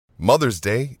Mother's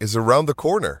Day is around the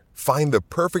corner. Find the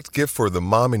perfect gift for the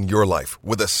mom in your life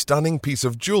with a stunning piece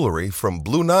of jewelry from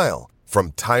Blue Nile.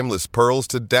 From timeless pearls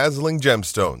to dazzling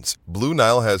gemstones, Blue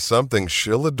Nile has something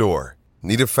she'll adore.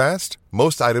 Need it fast?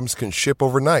 Most items can ship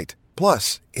overnight.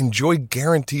 Plus, enjoy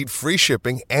guaranteed free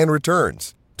shipping and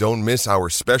returns. Don't miss our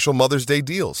special Mother's Day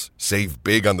deals. Save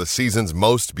big on the season's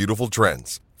most beautiful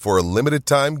trends. For a limited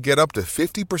time, get up to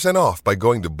 50% off by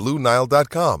going to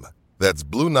BlueNile.com. That's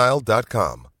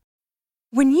BlueNile.com.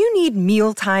 When you need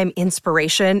mealtime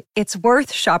inspiration, it's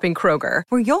worth shopping Kroger,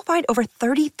 where you'll find over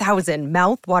 30,000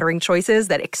 mouth-watering choices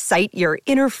that excite your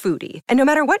inner foodie. And no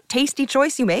matter what tasty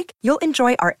choice you make, you'll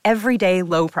enjoy our everyday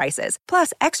low prices,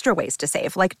 plus extra ways to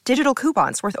save, like digital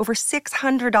coupons worth over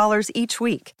 $600 each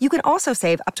week. You can also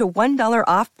save up to $1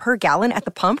 off per gallon at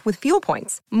the pump with fuel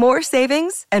points. More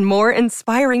savings and more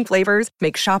inspiring flavors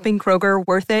make shopping Kroger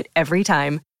worth it every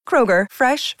time. Kroger,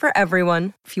 fresh for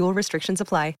everyone. Fuel restrictions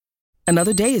apply.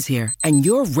 Another day is here, and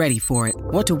you're ready for it.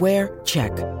 What to wear?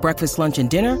 Check. Breakfast, lunch, and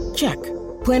dinner? Check.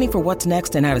 Planning for what's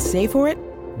next and how to save for it?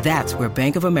 That's where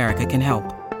Bank of America can help.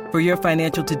 For your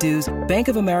financial to-dos, Bank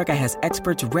of America has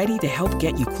experts ready to help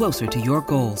get you closer to your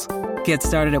goals. Get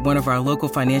started at one of our local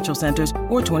financial centers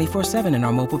or 24/7 in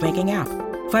our mobile banking app.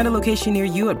 Find a location near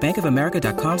you at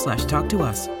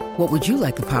bankofamerica.com/talktous. What would you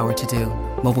like the power to do?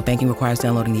 Mobile banking requires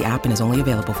downloading the app and is only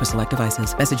available for select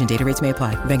devices. Message and data rates may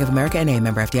apply. Bank of America N.A.,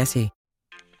 member FDIC.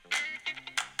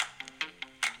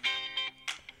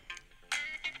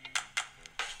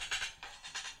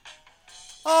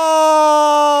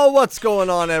 Oh, what's going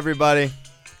on, everybody?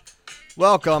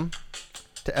 Welcome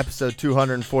to episode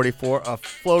 244 of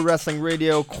Flow Wrestling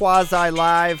Radio Quasi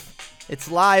Live. It's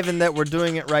live in that we're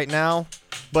doing it right now,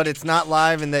 but it's not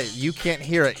live in that you can't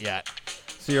hear it yet.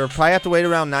 So you'll probably have to wait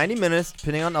around 90 minutes,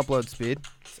 depending on upload speed.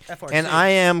 And I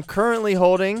am currently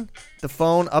holding the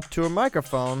phone up to a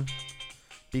microphone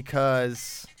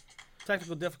because...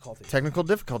 Technical difficulties. Technical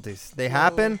difficulties. They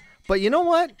happen, but you know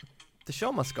what? The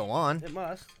show must go on. It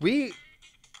must. We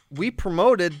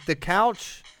promoted the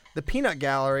couch, the peanut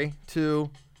gallery,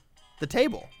 to the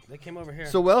table. They came over here.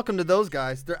 So welcome to those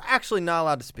guys. They're actually not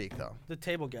allowed to speak, though. The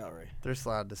table gallery. They're just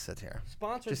allowed to sit here.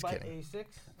 Sponsored just by kidding. ASICS.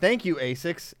 Thank you,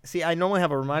 ASICS. See, I normally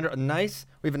have a reminder. We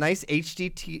have a nice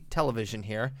HD television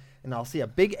here, and I'll see a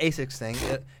big ASICS thing.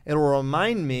 It'll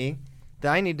remind me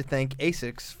that I need to thank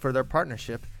ASICS for their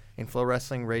partnership in Flow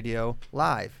Wrestling Radio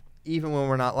Live, even when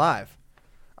we're not live.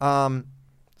 So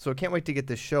I can't wait to get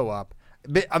this show up.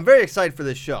 But I'm very excited for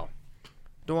this show.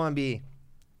 Don't want to be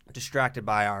distracted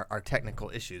by our technical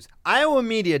issues. Iowa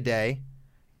Media Day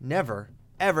never,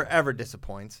 ever, ever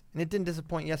disappoints, and it didn't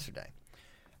disappoint yesterday.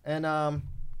 And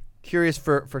curious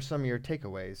for some of your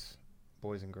takeaways,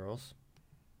 boys and girls.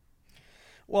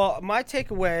 Well, my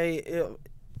takeaway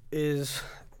is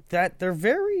that they're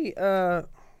very,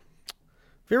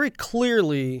 very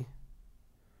clearly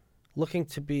looking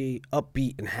to be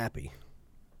upbeat and happy.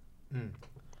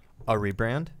 A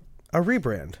rebrand? A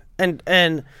rebrand.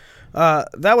 And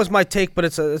that was my take, but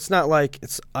it's not like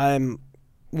I'm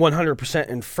 100%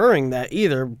 inferring that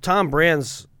either. Tom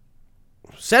Brands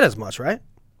said as much, right?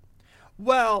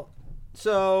 Well,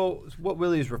 so what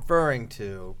Willie's referring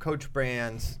to, Coach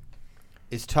Brands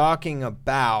is talking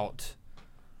about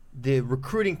the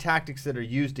recruiting tactics that are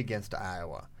used against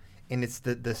Iowa. And it's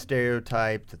the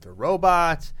stereotype that they're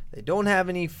robots, they don't have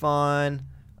any fun,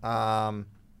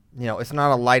 it's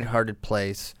not a lighthearted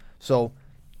place. So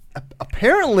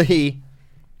apparently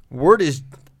word is,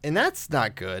 and that's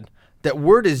not good, that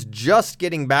word is just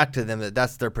getting back to them that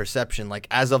that's their perception, like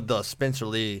as of the Spencer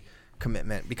Lee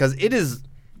commitment, because it is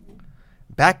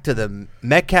back to the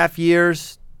Metcalf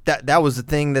years. That was the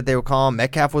thing that they would call him.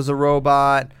 Metcalf was a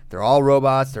robot. They're all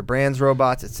robots. They're Brands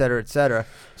robots, et cetera, et cetera.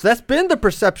 So that's been the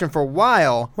perception for a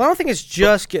while. Well, I don't think it's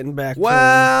just getting back.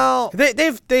 Well, to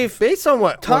them. They've based on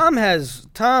what Tom has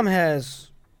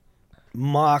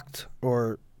mocked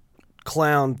or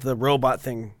clowned the robot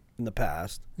thing in the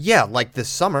past. Yeah, like this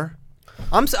summer.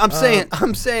 I'm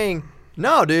saying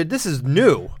no, dude. This is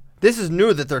new. This is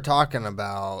new that they're talking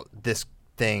about this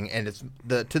thing, and it's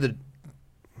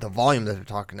the volume that they're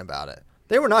talking about it.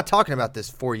 They were not talking about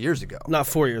this 4 years ago. Not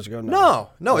 4 years ago,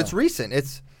 no. No, it's recent.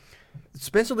 It's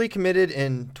Spencer Lee committed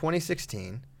in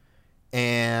 2016,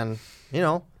 and,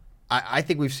 I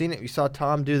think we've seen it. We saw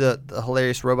Tom do the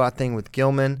hilarious robot thing with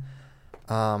Gilman.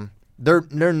 They're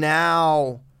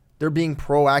being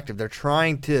proactive. They're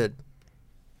trying to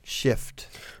shift.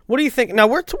 What do you think? Now,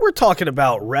 we're talking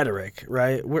about rhetoric,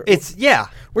 right? We're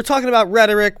talking about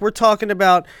rhetoric. We're talking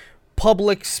about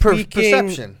public speaking.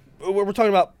 Perception. We're talking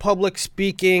about public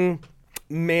speaking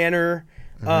manner.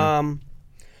 Mm-hmm.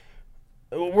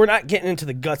 we're not getting into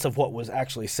the guts of what was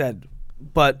actually said,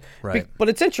 but Right. but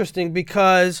it's interesting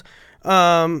because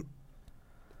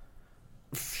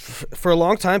for a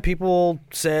long time people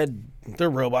said they're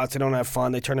robots, they don't have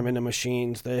fun, they turn them into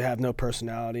machines, they have no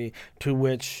personality, to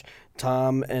which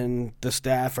Tom and the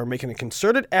staff are making a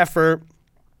concerted effort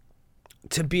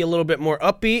to be a little bit more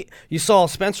upbeat. You saw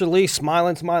Spencer Lee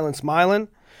smiling,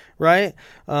 right?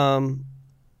 But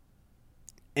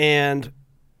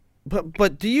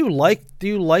do you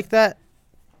like that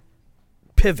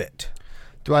pivot?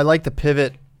 Do I like the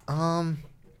pivot?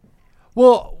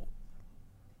 Well,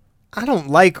 I don't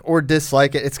like or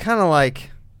dislike it. It's kind of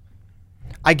like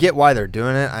I get why they're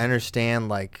doing it. I understand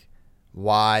like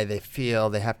why they feel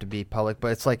they have to be public,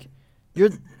 but it's like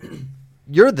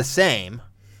you're the same,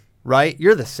 right?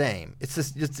 You're the same.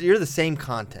 You're the same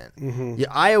content. Yeah,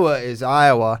 Iowa is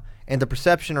Iowa, and the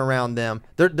perception around them,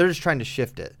 they're just trying to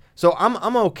shift it. So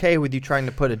I'm okay with you trying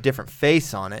to put a different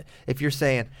face on it. If you're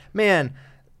saying, man,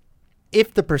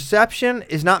 if the perception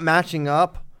is not matching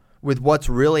up with what's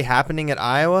really happening at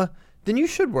Iowa, then you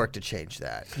should work to change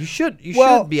that. You should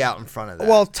be out in front of that.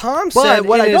 Well, Tom but said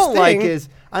what in I his don't like thing- is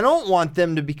I don't want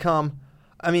them to become.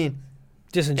 I mean,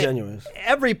 disingenuous.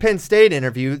 every Penn State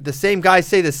interview, the same guys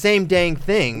say the same dang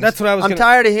things. That's what I was I'm gonna-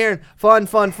 tired of hearing fun,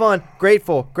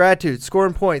 grateful, gratitude,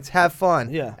 scoring points, have fun.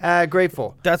 Yeah.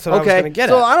 Grateful. That's what I was gonna get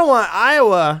so at. I don't want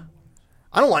Iowa.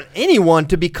 I don't want anyone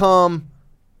to become.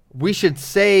 We should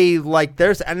say like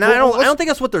there's, and I don't think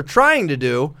that's what they're trying to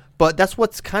do, but that's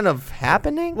what's kind of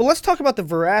happening. Well, let's talk about the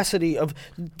veracity of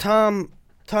Tom.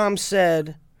 Tom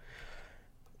said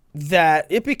that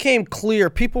it became clear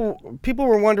people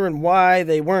were wondering why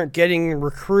they weren't getting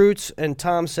recruits, and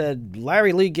Tom said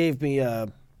Larry Lee gave me a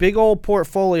big old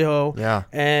portfolio, Yeah.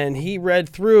 and he read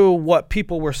through what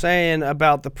people were saying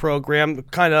about the program,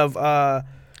 kind of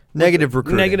Negative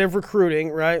recruiting. Negative recruiting,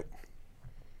 right?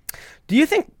 Do you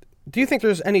think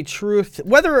there's any truth,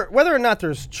 whether or not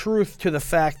there's truth to the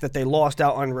fact that they lost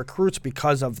out on recruits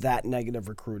because of that negative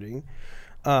recruiting,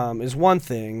 is one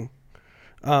thing.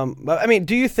 But I mean,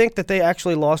 do you think that they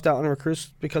actually lost out on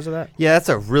recruits because of that? Yeah, that's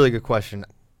a really good question.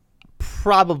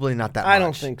 Probably not that much. I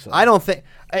don't think so. I don't think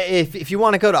if you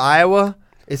want to go to Iowa,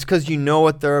 it's because you know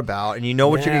what they're about and you know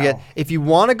what you're gonna get. Now. If you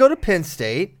want to go to Penn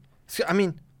State, I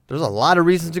mean, there's a lot of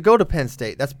reasons to go to Penn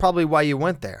State. That's probably why you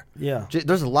went there. Yeah.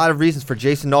 There's a lot of reasons for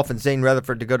Jason Dolphin, Zane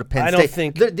Rutherford to go to Penn I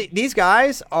State. don't think these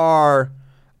guys are.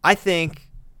 I think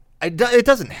it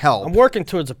doesn't help. I'm working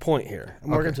towards a point here.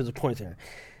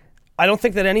 I don't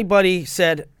think that anybody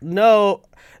said no.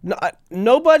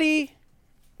 Nobody,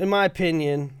 in my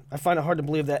opinion, I find it hard to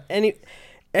believe that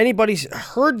anybody's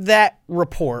heard that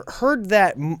report, heard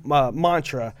that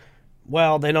mantra.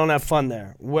 Well, they don't have fun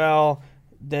there. Well,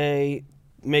 they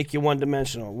make you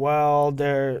one-dimensional. Well,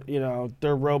 they're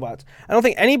robots. I don't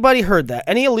think anybody heard that.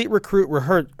 Any elite recruit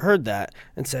heard that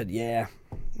and said, "Yeah,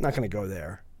 I'm not going to go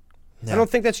there." Yeah. I don't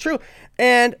think that's true.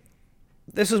 And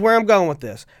this is where I'm going with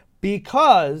this,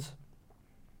 because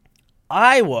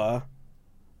Iowa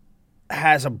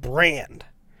has a brand.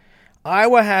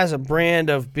 Iowa has a brand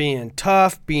of being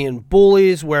tough, being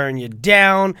bullies, wearing you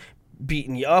down,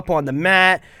 beating you up on the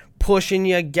mat, pushing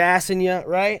you, gassing you,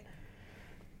 right?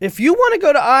 If you want to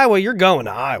go to Iowa, you're going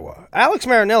to Iowa. Alex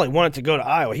Marinelli wanted to go to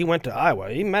Iowa. He went to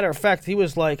Iowa. Matter of fact, he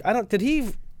was like, did he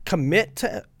commit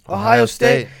to Ohio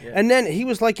State? Yeah. And then he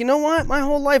was like, you know what? My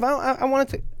whole life, I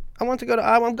wanted to go to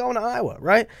Iowa. I'm going to Iowa,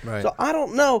 right? So I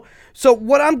don't know. So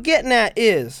what I'm getting at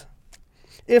is,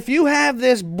 if you have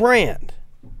this brand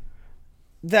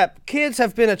that kids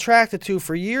have been attracted to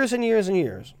for years and years and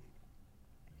years,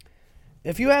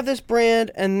 if you have this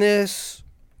brand and this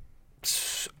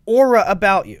aura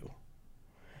about you,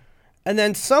 and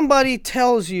then somebody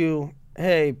tells you,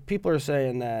 hey, people are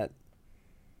saying that,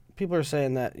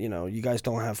 you guys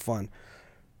don't have fun,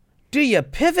 do you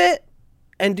pivot?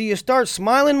 And do you start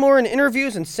smiling more in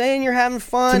interviews and saying you're having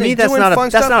fun? To me, and that's doing not fun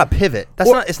a that's stuff? not a pivot.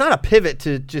 It's not a pivot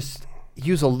to just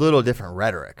use a little different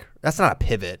rhetoric. That's not a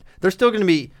pivot. There's going to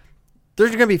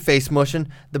be face mushing.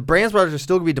 The Brands brothers are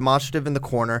still going to be demonstrative in the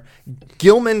corner.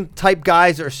 Gilman type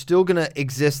guys are still going to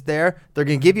exist there. They're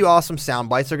going to give you awesome sound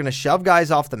bites. They're going to shove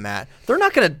guys off the mat. They're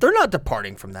not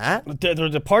departing from that. They're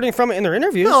departing from it in their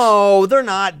interviews. No, they're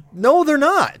not. No, they're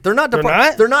not. They're not.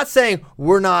 not? They're not saying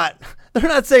we're not. They're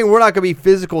not saying we're not going to be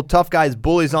physical, tough guys,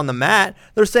 bullies on the mat.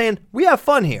 They're saying we have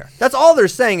fun here. That's all they're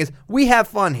saying is we have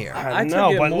fun here. I took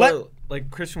know, it but more like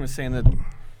Christian was saying that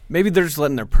maybe they're just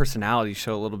letting their personality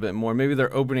show a little bit more. Maybe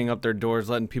they're opening up their doors,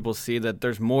 letting people see that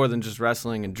there's more than just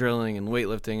wrestling and drilling and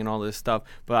weightlifting and all this stuff.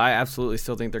 But I absolutely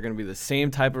still think they're going to be the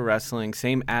same type of wrestling,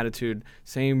 same attitude,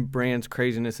 same brand's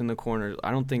craziness in the corners.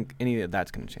 I don't think any of that's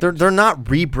going to change. They're not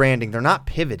rebranding. They're not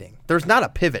pivoting. There's not a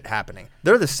pivot happening.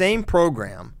 They're the same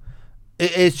program.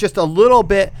 It's just a little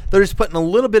bit. They're just putting a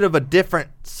little bit of a different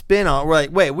spin on it. We're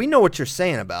like, wait, we know what you're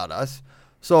saying about us.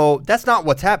 So that's not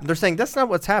what's happening. They're saying that's not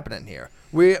what's happening here.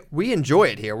 We enjoy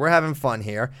it here. We're having fun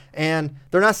here. And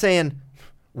they're not saying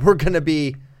we're going to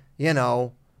be,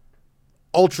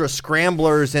 ultra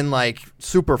scramblers and like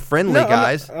super friendly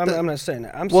guys. I'm not saying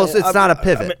that. It's not a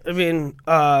pivot. I mean,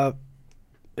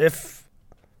 if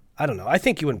I don't know, I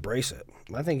think you embrace it.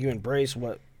 I think you embrace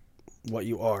what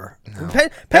you are. No.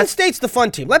 Penn State's the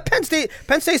fun team. Let Penn State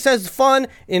says fun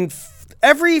in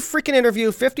every freaking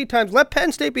interview 50 times. Let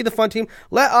Penn State be the fun team.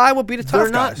 Let Iowa be the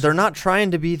tough guys. They're not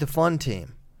trying to be the fun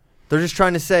team. They're just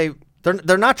trying to say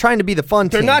they're not trying to be the fun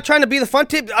team. They're not trying to be the fun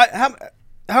team.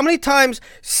 How many times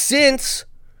since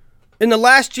in the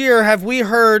last year have we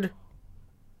heard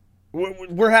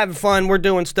we're having fun, we're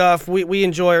doing stuff, we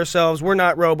enjoy ourselves, we're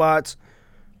not robots?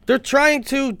 They're trying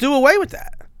to do away with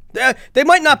that. They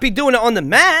might not be doing it on the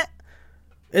mat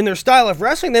in their style of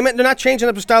wrestling. They're not changing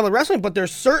up the style of wrestling, but their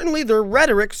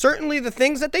rhetoric, certainly the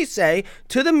things that they say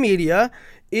to the media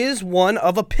is one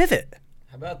of a pivot.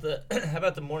 How about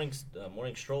the morning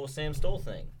stroll with Sam Stoll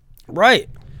thing? Right.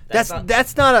 That's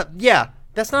not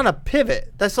a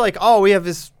pivot. That's like, we have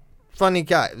this funny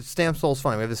guy. Sam Stoll's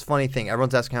funny. We have this funny thing.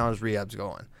 Everyone's asking how his rehab's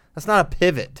going. That's not a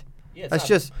pivot. Yeah, that's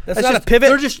not a pivot.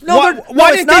 They're just why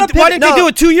didn't they do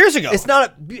it 2 years ago? It's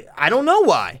not. I don't know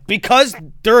why. Because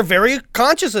they're very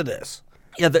conscious of this.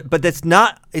 Yeah, but that's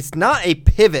not. It's not a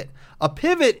pivot. A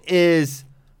pivot is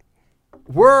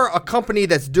we're a company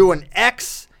that's doing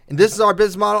X, and this is our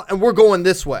business model, and we're going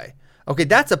this way. Okay,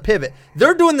 that's a pivot.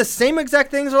 They're doing the same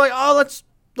exact things. They're like, let's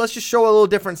just show a little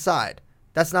different side.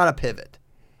 That's not a pivot.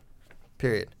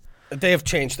 Period. They have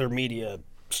changed their media.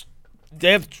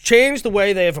 They have changed the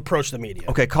way they have approached the media.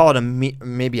 Okay, call it a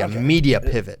media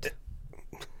pivot.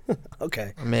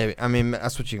 Okay. Maybe. I mean,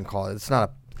 that's what you can call it. It's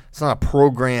not a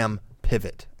program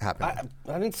pivot happening.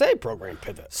 I didn't say program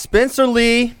pivot. Spencer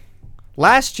Lee,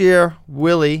 last year,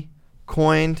 Willie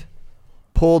coined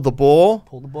pull the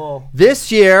bull.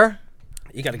 This year,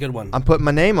 you got a good one. I'm putting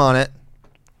my name on it.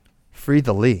 Free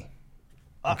the Lee.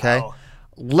 Okay? Uh-oh.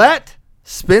 Let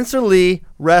Spencer Lee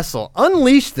wrestle.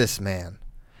 Unleash this man.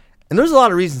 And there's a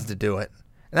lot of reasons to do it.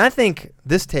 And I think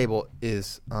this table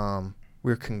is,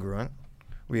 we're congruent.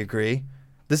 We agree.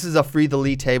 This is a free the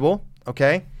Lee table,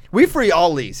 okay? We free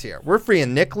all Lees here. We're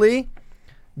freeing Nick Lee,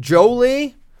 Joe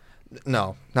Lee.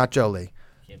 No, not Joe Lee.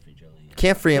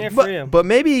 Can't free him. But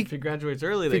maybe if he graduates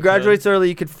early,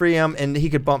 you could free him and he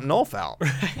could bump Nolf out.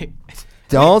 Right.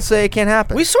 Don't say it can't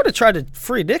happen. We sort of tried to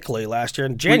free Nick Lee last year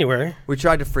in January. We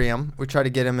tried to free him. We tried to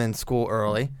get him in school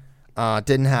early.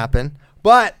 Didn't happen.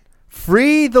 But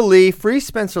free the Lee, free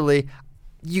Spencer Lee.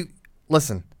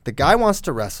 Listen, the guy wants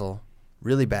to wrestle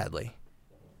really badly.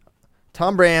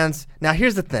 Tom Brands. Now,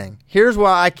 here's the thing. Here's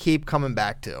what I keep coming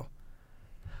back to.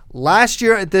 Last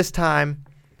year at this time,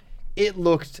 it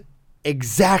looked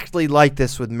exactly like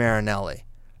this with Marinelli.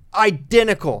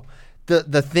 Identical.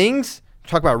 The things,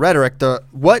 talk about rhetoric,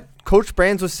 what Coach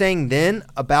Brands was saying then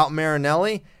about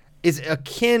Marinelli is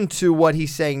akin to what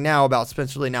he's saying now about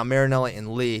Spencer Lee. Now, Marinelli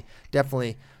and Lee,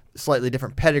 definitely slightly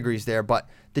different pedigrees there, but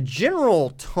the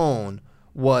general tone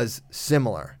was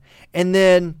similar. And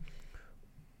then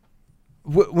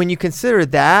when you consider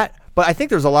that, but I think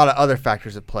there's a lot of other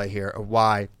factors at play here of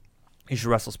why you should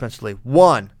wrestle Spencer Lee.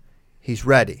 1, he's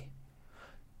ready.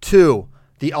 2,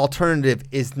 the alternative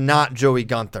is not Joey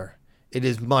Gunther. It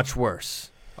is much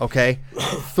worse. Okay?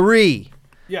 3,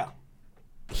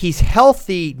 he's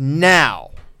healthy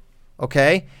now.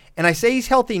 Okay? And I say he's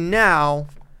healthy now.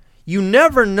 You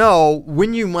never know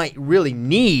when you might really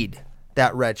need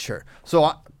that red shirt.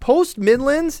 So post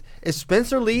Midlands, if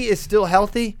Spencer Lee is still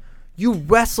healthy, you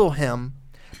wrestle him,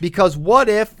 because what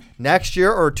if next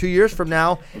year or 2 years from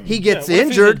now he gets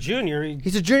injured? He's a junior.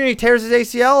 He's a junior. He tears his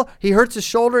ACL. He hurts his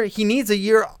shoulder. He needs a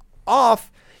year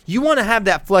off. You want to have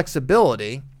that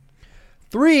flexibility.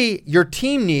 3, your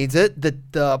team needs it.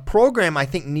 The program, I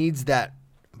think, needs that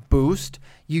boost.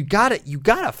 You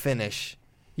gotta finish.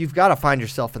 You've got to find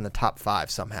yourself in the top 5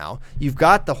 somehow. You've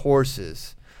got the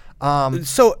horses.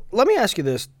 So let me ask you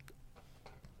this.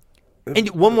 And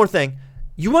one more thing.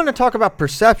 You want to talk about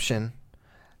perception.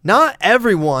 Not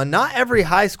every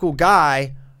high school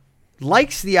guy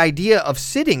likes the idea of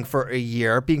sitting for a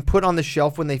year, being put on the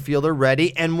shelf when they feel they're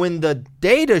ready. And when the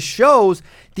data shows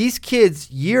these kids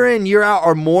year in, year out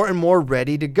are more and more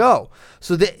ready to go.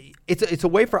 So it's a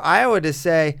way for Iowa to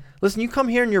say, listen, you come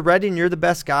here and you're ready and you're the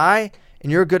best guy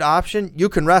and you're a good option, you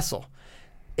can wrestle.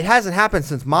 It hasn't happened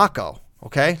since Mako,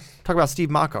 okay? Talk about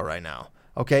Steve Mako right now,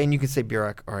 okay? And you can say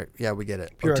Burek, all right, yeah, we get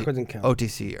it. Burek doesn't count.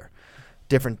 OTC year.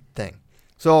 Different thing.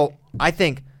 So I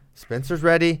think Spencer's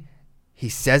ready. He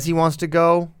says he wants to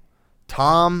go.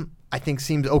 Tom, I think,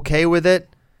 seems okay with it.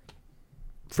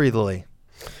 Free the Lee.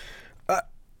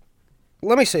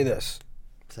 Let me say this.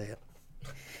 Say it.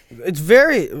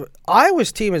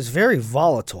 Iowa's team is very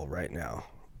volatile right now.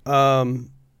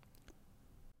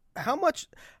 How much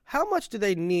do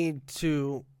they need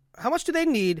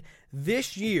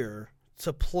this year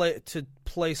to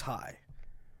place high?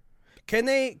 Can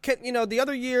the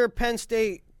other year Penn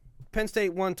State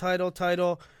won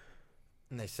title.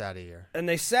 And they sat a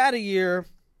year.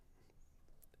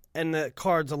 And the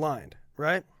cards aligned,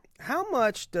 right? How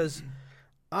much does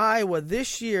Iowa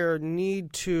this year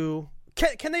need to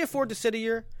can they afford to sit a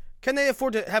year? Can they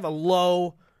afford to have a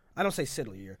low, I don't say sit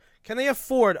a year. Can they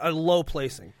afford a low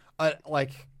placing?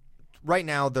 Like right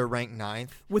now they're ranked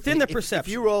 9th. Within the perception.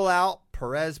 If you roll out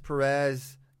Perez,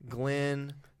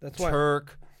 Glenn,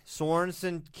 Turk,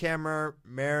 Sorensen, Kemmer,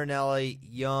 Marinelli,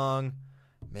 Young,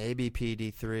 maybe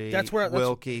PD3,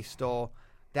 Wilkie, Stoll.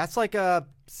 That's like a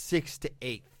 6th to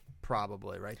 8th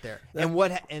probably right there. That's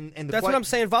what I'm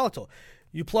saying, volatile.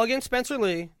 You plug in Spencer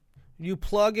Lee, you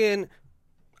plug in,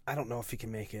 I don't know if he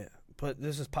can make it, but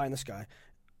this is pie in the sky.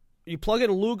 You plug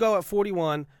in Lugo at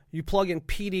 41, you plug in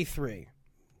PD3.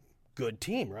 Good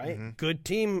team, right? Mm-hmm. Good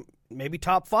team, maybe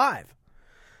top 5.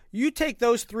 You take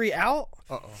those 3 out.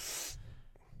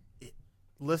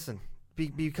 Listen,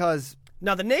 because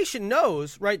now the nation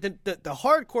knows, right? The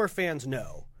hardcore fans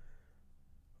know.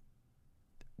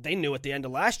 They knew at the end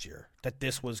of last year that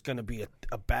this was going to be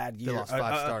a bad year. They lost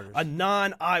 5 starters. A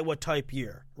non-Iowa type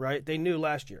year, right? They knew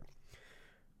last year.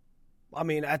 I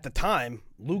mean, at the time,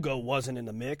 Lugo wasn't in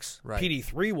the mix. Right.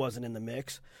 PD3 wasn't in the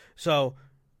mix. So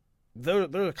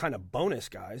they're kind of bonus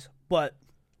guys. But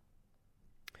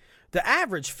the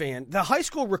average fan, the high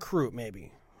school recruit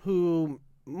maybe, who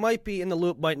might be in the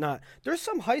loop, might not. There's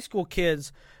some high school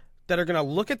kids that are going to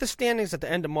look at the standings at the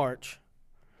end of March,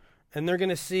 and they're going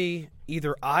to see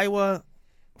either Iowa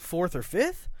 4th or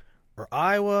 5th or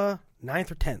Iowa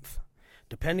 9th or 10th,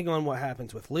 depending on what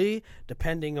happens with Lee,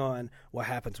 depending on what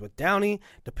happens with Downey,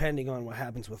 depending on what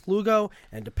happens with Lugo,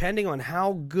 and depending on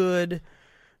how good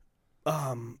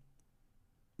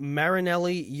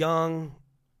Marinelli, Young,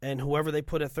 and whoever they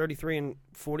put at 33 and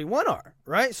 41 are,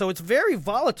 right? So it's very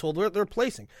volatile. They're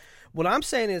placing. What I'm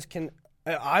saying is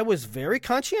I was very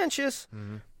conscientious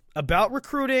about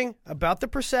recruiting, about the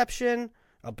perception,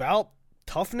 about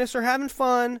toughness or having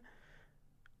fun.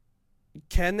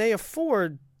 Can they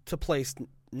afford to place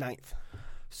 9th?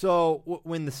 So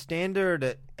when the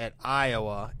standard in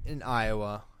Iowa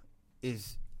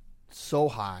is so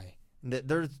high that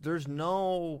there's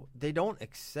no, they don't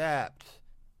accept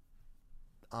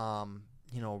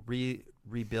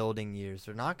rebuilding years.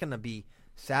 They're not going to be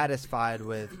satisfied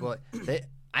with what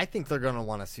I think they're going to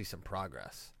want to see some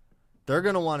progress. They're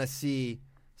going to want to see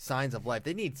signs of life.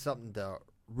 They need something to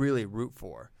really root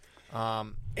for.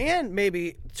 And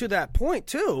maybe to that point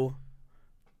too,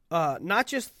 not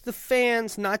just the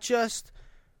fans, not just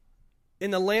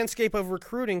in the landscape of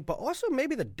recruiting, but also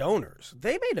maybe the donors.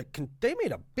 They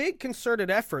made a big concerted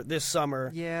effort this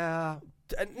summer. Yeah.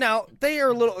 Now they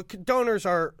are donors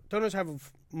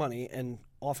have money and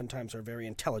oftentimes are very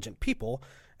intelligent people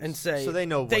and say so they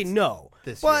know but year.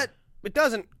 It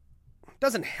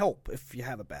doesn't help if you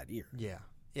have a bad year. Yeah.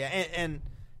 Yeah, and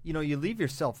you leave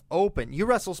yourself open. You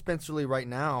wrestle Spencer Lee right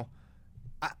now.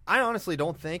 I honestly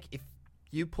don't think if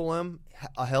you pull him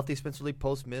a healthy Spencer Lee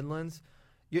post Midlands,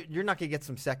 you're not going to get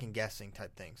some second guessing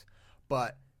type things.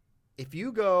 But if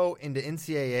you go into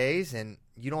NCAAs and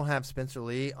you don't have Spencer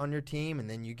Lee on your team, and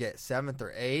then you get 7th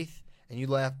or 8th, and you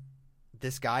left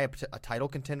this guy a title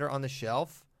contender on the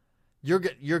shelf, you're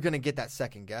going to get that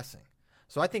second guessing.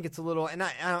 So I think it's a little, and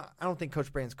I don't think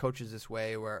Coach Brands coaches this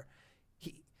way where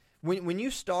when you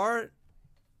start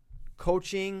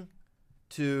coaching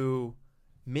to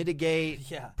mitigate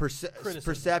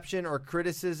perception or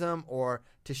criticism or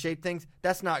to shape things,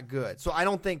 that's not good. So I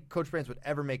don't think Coach Brands would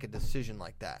ever make a decision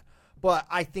like that. But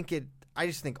I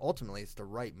just think ultimately it's the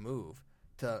right move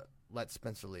to let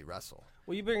Spencer Lee wrestle.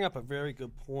 Well, you bring up a very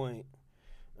good point.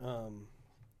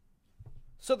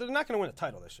 So they're not going to win a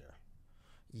title this year.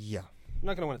 Yeah. They're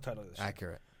not going to win a title this year.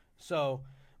 Accurate. So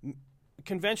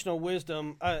conventional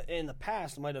wisdom in the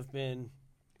past might have been,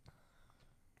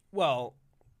 well,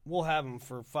 we'll have him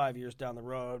for 5 years down the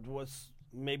road.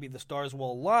 Maybe the stars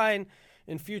will align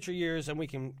in future years and we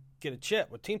can get a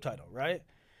chip with team title, right?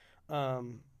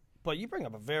 But you bring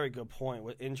up a very good point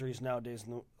with injuries nowadays.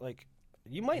 Like,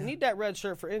 you might need that red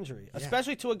shirt for injury,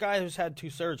 especially to a guy who's had 2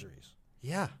 surgeries.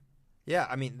 Yeah. Yeah,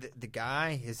 I mean, the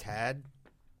guy has had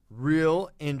real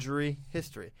injury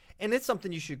history. And it's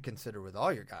something you should consider with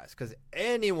all your guys because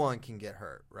anyone can get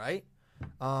hurt, right?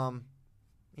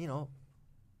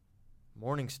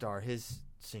 Morningstar, his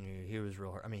senior year, he was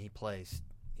real hurt. I mean, he plays.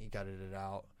 He got it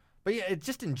out. But, yeah, it's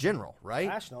just in general, right?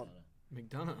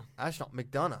 McDonough.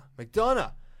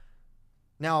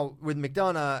 Now, with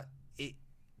McDonough,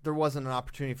 there wasn't an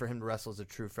opportunity for him to wrestle as a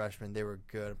true freshman. They were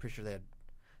good. I'm pretty sure that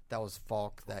was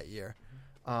Falk that year.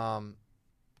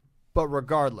 But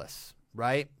regardless,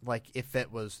 right? Like, if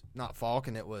it was not Falk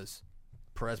and it was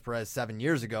Perez 7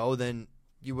 years ago, then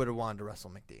you would have wanted to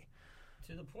wrestle McD.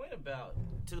 To the point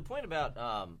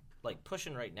about like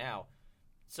pushing right now.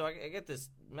 So I get this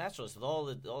match list with all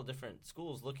the different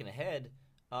schools looking ahead,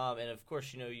 and of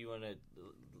course you want to,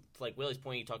 like Willie's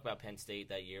point, you talk about Penn State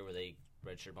that year where they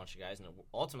redshirted a bunch of guys and it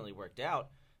ultimately worked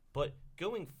out. But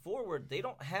going forward, they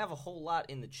don't have a whole lot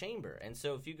in the chamber, and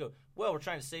so if you go, well, we're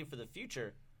trying to save for the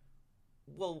future.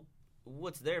 Well,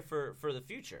 what's there for the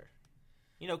future?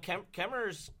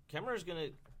 Kemmer's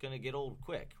gonna get old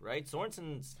quick, right?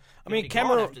 Sorensen's.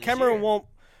 Kemmer won't.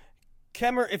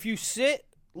 Kemmer, if you sit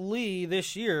Lee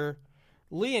this year,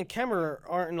 Lee and Kemmer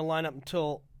aren't in the lineup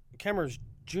until Kemmer's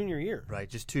junior year. Right,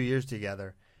 just 2 years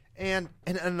together. And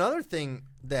another thing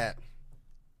that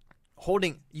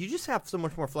you just have so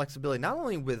much more flexibility, not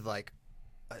only with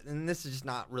and this is just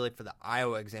not really for the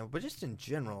Iowa example, but just in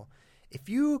general. If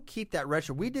you keep that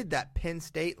retro, we did that Penn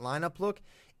State lineup look.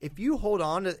 If you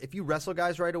if you wrestle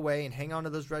guys right away and hang on to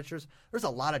those redshirts, there's a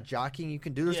lot of jockeying you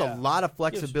can do. There's a lot of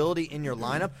flexibility in your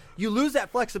lineup. You lose that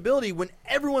flexibility when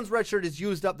everyone's redshirt is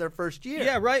used up their first year.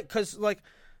 Yeah, right. Because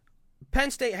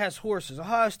Penn State has horses,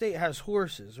 Ohio State has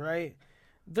horses, right?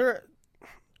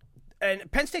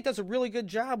 And Penn State does a really good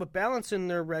job of balancing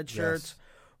their red shirts,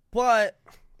 but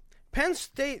Penn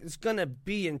State is going to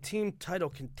be in team title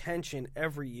contention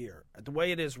every year, the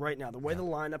way it is right now, the way the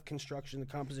lineup construction, the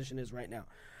composition is right now.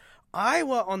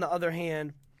 Iowa, on the other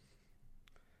hand,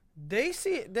 they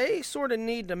sort of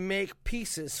need to make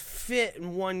pieces fit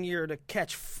in 1 year to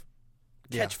catch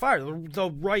fire,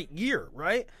 the right year,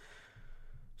 right?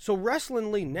 So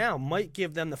Wrestling Lee now might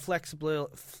give them the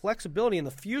flexibility in the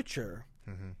future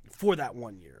for that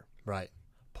 1 year. Right.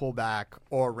 Pull back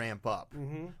or ramp up,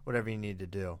 whatever you need to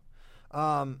do.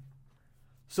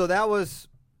 So that was,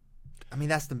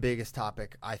 that's the biggest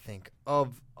topic, I think,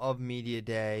 of Media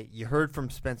Day. You heard from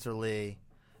Spencer Lee.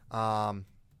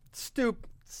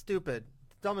 Stupid,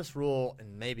 dumbest rule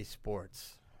in maybe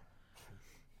sports.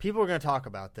 People are going to talk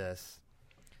about this.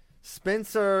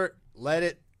 Spencer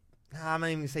I'm not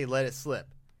even going to say let it slip.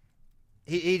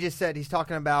 He just said he's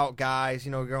talking about guys,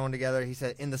 going together. He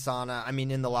said in the sauna,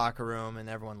 in the locker room, and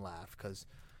everyone laughed because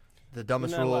the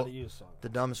dumbest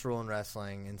rule in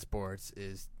wrestling in sports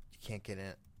is you can't get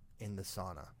in the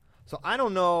sauna. So I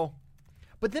don't know.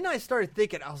 But then I started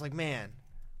thinking, I was like,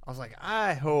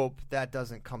 I hope that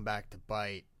doesn't come back to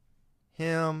bite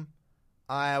him,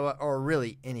 Iowa, or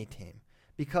really any team.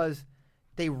 Because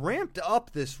they ramped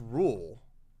up this rule,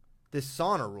 this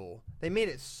sauna rule. They made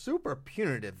it super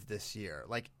punitive this year.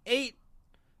 Like 8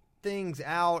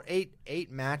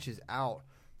 matches out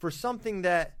for something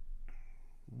that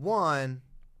what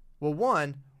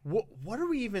are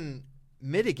we even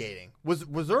mitigating?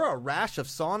 Was there a rash of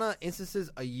sauna instances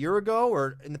a year ago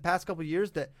or in the past couple of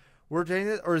years that we're doing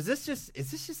this? Or is this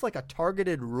just like a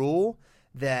targeted rule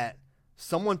that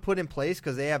someone put in place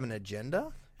because they have an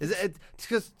agenda? Is it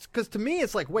because to me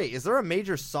it's like, wait, is there a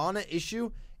major sauna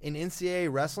issue in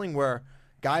NCAA wrestling where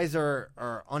guys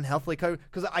are unhealthily covered?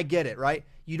 Because I get it, right?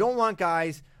 You don't want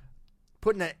guys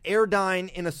putting an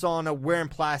Airdyne in a sauna, wearing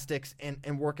plastics,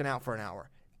 and working out for an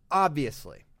hour.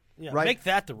 Obviously. Yeah, right? Make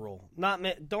that the rule.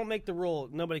 Don't make the rule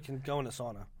nobody can go in a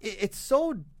sauna. It's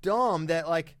so dumb that,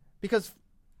 because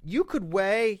you could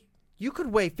weigh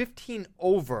 15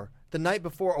 over the night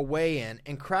before a weigh-in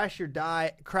and crash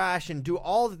and do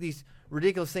all of these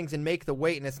ridiculous things and make the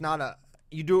weight, and it's not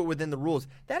you do it within the rules.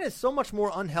 That is so much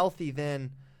more unhealthy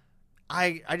than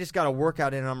I just got a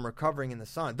workout in and I'm recovering in the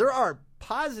sauna. There are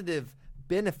positive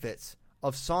benefits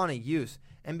of sauna use,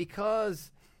 and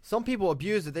because some people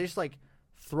abuse it, they just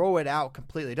throw it out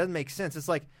completely. It doesn't make sense. It's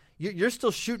like you're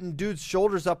still shooting dudes'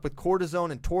 shoulders up with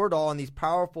cortisone and Toradol and these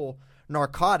powerful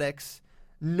narcotics,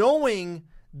 knowing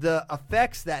the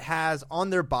effects that has on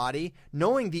their body,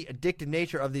 knowing the addictive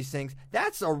nature of these things,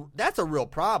 that's a real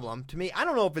problem to me. I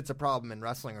don't know if it's a problem in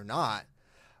wrestling or not,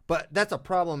 but that's a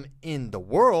problem in the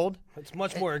world. It's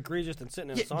much more egregious than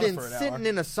sitting in a Yeah, sauna than for an sitting hour.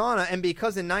 in a sauna. And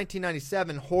because in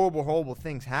 1997 horrible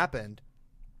things happened,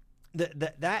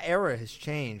 that era has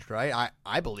changed, right?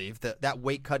 I believe that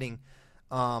weight cutting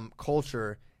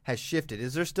culture has shifted.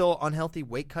 Is there still unhealthy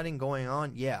weight cutting going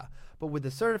on? Yeah. But with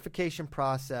the certification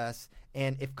process,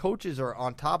 and if coaches are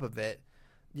on top of it,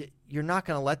 you're not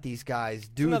going to let these guys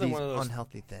do another these one of those-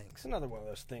 unhealthy It's things. another one of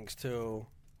those things, too.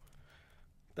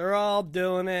 They're all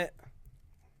doing it.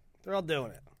 They're all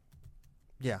doing it.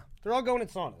 Yeah. They're all going in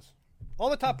saunas. All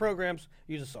the top programs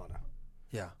use a sauna.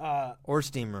 Yeah. Or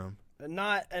steam room. And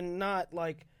not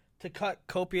like to cut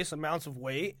copious amounts of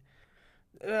weight.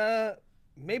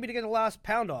 Maybe to get the last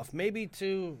pound off. Maybe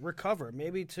to recover.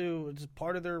 Maybe it's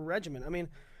part of their regimen. I mean,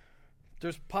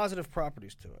 there's positive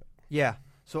properties to it. Yeah.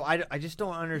 So I just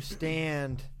don't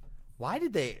understand why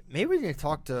did they – maybe we need to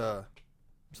talk to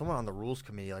someone on the rules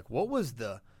committee. Like, what was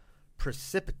the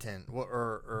precipitant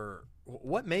or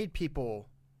what made people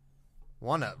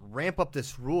want to ramp up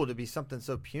this rule to be something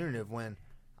so punitive when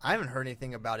I haven't heard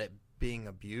anything about it being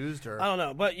abused or – I don't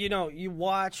know. But, you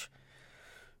watch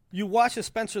the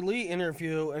Spencer Lee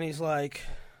interview, and he's like,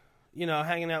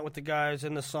 hanging out with the guys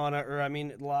in the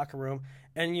sauna, the locker room.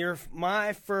 And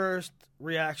my first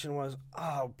reaction was,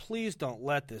 oh, please don't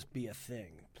let this be a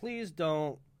thing. Please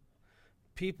don't.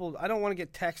 People, I don't want to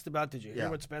get text about, did you hear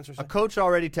what Spencer said? A coach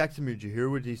already texted me, did you hear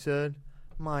what he said?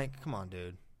 Mike, come on,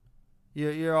 dude.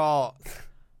 You're all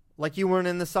 – like you weren't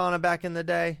in the sauna back in the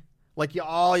day? Like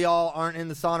y'all aren't in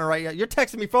the sauna right yet? You're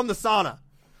texting me from the sauna.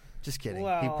 Just kidding.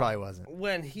 Well, he probably wasn't.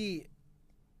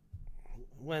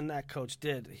 When that coach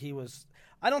did, he was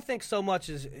 – I don't think so much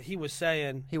as he was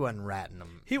saying – He wasn't ratting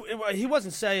them. He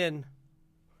wasn't saying,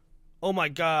 oh, my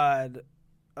God,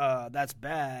 that's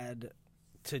bad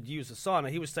to use a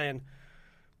sauna. He was saying,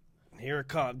 here it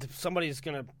comes. Somebody's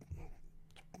going to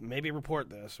maybe report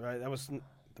this, right? That was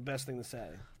the best thing to say.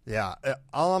 Yeah.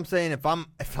 All I'm saying, if I'm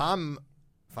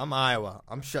Iowa,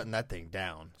 I'm shutting that thing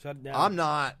down. Shut it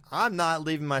down. I'm not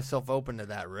leaving myself open to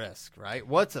that risk, right?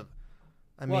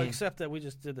 Except that we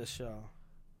just did this show.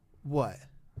 What?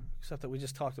 Except that we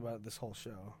just talked about it this whole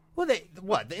show. Well, the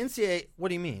NCAA, what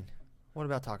do you mean? What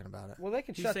about talking about it? Well, they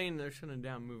can He's saying they're shutting it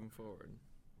down moving forward.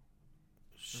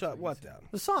 Shut what down?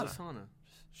 The sauna. The sauna.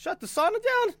 Shut the sauna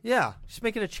down? Yeah. Just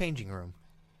make it a changing room.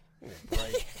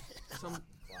 Some,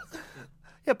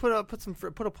 Yeah, put a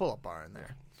pull-up bar in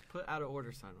there. put out of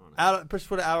order sign on it.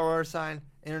 Put an out of order sign,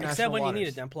 international Except when waters, you need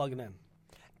it, then plug it in.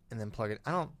 and then plug it.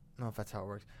 I don't know if that's how it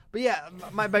works. But yeah,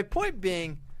 my point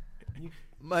being,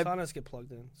 Saunas get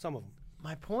plugged in. Some of them.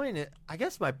 my point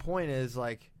is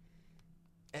like,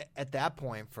 at that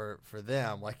point for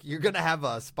them, like you're gonna have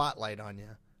a spotlight on you.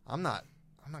 I'm not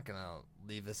gonna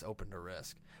leave this open to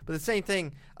risk. But the same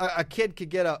thing, a kid could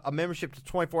get a membership to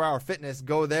 24-hour fitness,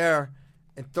 go there,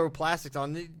 and throw plastics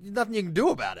on. There's nothing you can do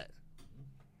about it.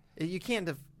 You can't.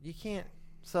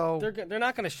 So They're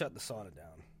not going to shut the sauna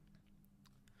down.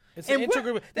 It's And an what-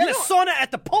 integral. They had a you know- sauna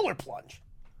at the Polar Plunge.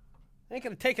 They ain't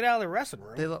going to take it out of the wrestling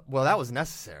room. well, that was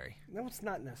necessary. No, it's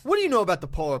not necessary. What do you know about the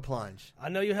Polar Plunge? I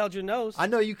know you held your nose. I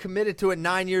know you committed to it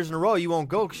 9 years in a row. You won't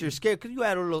go because you're scared. Because you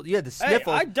had the Hey,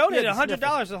 sniffles. I donated You had the $100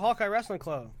 sniffles. to the Hawkeye Wrestling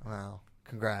Club. Wow,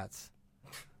 congrats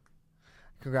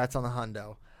on the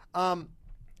hundo.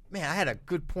 Man, I had a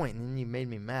good point, and then you made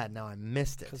me mad. Now I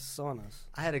missed it. Because saunas.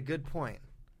 I had a good point.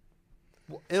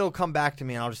 Well, it'll come back to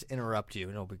me, and I'll just interrupt you,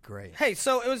 and it'll be great. Hey,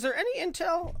 so was there any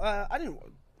intel? I didn't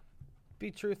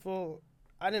be truthful.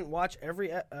 I didn't watch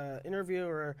every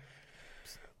interview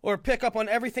or pick up on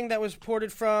everything that was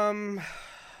reported from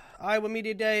Iowa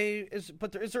Media Day. Is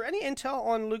there any intel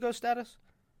on Lugo's status?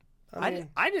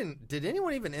 I didn't. Did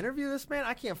anyone even interview this man?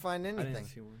 I can't find anything. didn't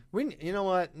see one. You know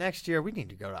what? Next year we need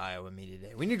to go to Iowa Media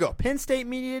Day. We need to go to Penn State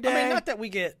Media Day. I mean, not that we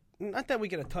get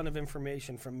a ton of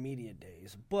information from media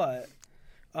days, but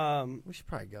we should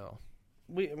probably go.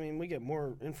 we get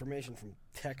more information from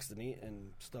text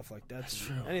and stuff like that. That's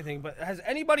true. Anything, but has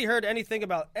anybody heard anything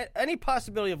about any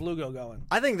possibility of Lugo going?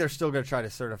 I think they're still going to try to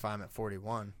certify him at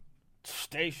 41.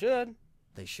 They should.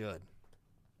 They should.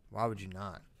 Why would you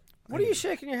not? What are you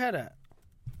shaking your head at?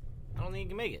 I don't think he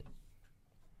can make it.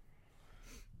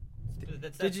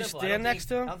 That's Did you simple. stand next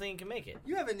to him? I don't think he can make it.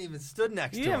 You haven't even stood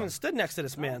next You to haven't him. stood next to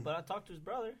this No, man. but I talked to his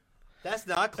brother. That's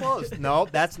not close. No,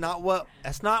 that's not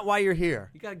why you're here.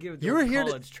 You gotta give it You the were here to-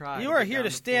 college try. You are get here down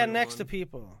to stand next to 41.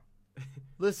 people.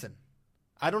 Listen,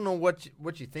 I don't know what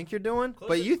you think you're doing,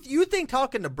 but you think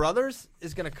talking to brothers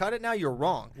is going to cut it now? You're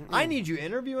wrong. I need you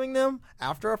interviewing them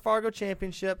after a Fargo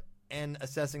championship and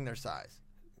assessing their size.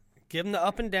 Give them the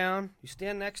up and down. You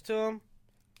stand next to them.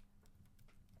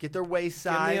 Get their waist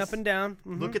Give them size. the up and down.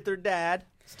 Mm-hmm. Look at their dad.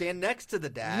 Stand next to the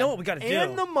dad. You know what we got to do?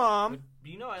 And the mom.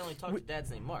 You know I only talked to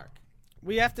dads named Mark.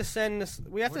 We have to send this.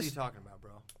 We have What to. are you talking about,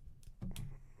 bro?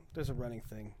 There's a running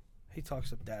thing. He talks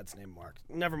to dad's name Mark.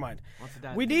 Never mind. What's the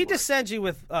dad's We name, need to Mark? send you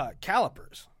with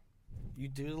calipers. You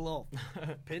do the little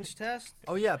pinch test.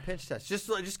 Oh yeah, pinch test.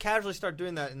 Just casually start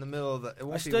doing that in the middle of the. It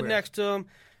won't I be stood weird. next to him.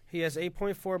 He has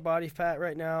 8.4 body fat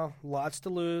right now. Lots to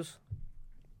lose.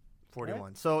 41.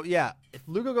 Right. So yeah, if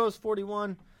Lugo goes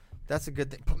 41, that's a good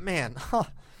thing. But man,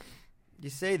 you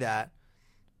say that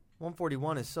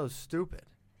 141 is so stupid.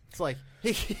 It's like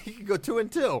he could go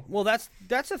 2-2. Well, that's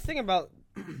the thing about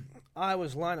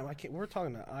Iowa's lineup. We're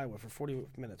talking to Iowa for 40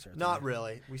 minutes here. Not today.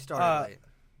 really. We started late.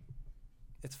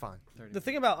 It's fine. The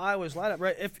thing about Iowa's lineup,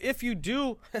 right? If you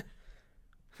do,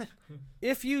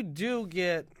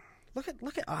 get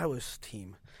look at Iowa's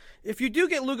team. If you do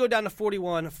get Lugo down to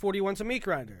 41, 41's a meat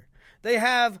grinder. They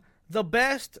have the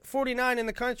best 49 in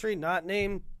the country, not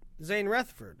named Zane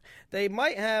Rutherford. They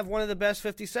might have one of the best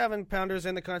 57-pounders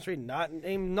in the country, not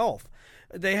named Nolf.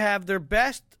 They have their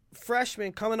best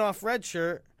freshman coming off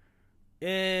redshirt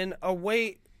in a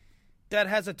weight that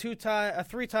has a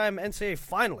three-time NCAA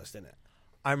finalist in it.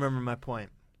 I remember my point.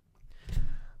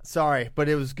 Sorry, but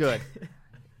it was good.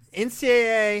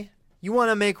 NCAA, you want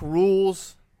to make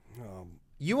rules.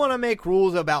 You want to make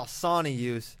rules about sauna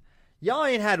use. Y'all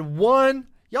ain't had one.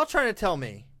 Y'all trying to tell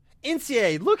me.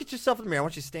 NCAA, look at yourself in the mirror. I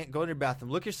want you to go to your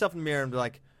bathroom, look at yourself in the mirror and be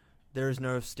like, there's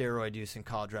no steroid use in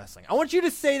college wrestling. I want you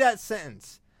to say that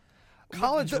sentence.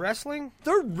 College wrestling?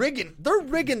 They're rigging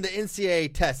the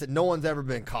NCAA test that no one's ever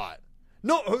been caught.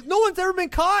 No one's ever been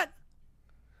caught.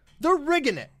 They're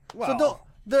rigging it. Well,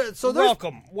 there's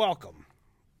welcome. What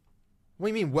do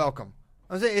you mean welcome?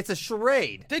 I was saying it's a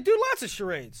charade. They do lots of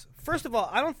charades. First of all,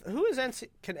 can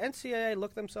NCAA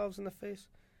look themselves in the face?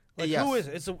 Like, Yes. who is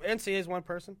it? NCAA is one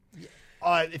person?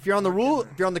 If you're on the rule,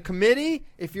 if you're on the committee,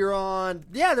 if you're on,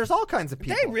 there's all kinds of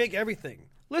people. They rig everything.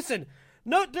 Listen,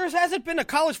 there hasn't been a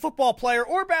college football player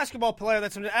or basketball player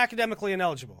that's been academically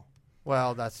ineligible.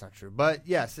 Well, that's not true. But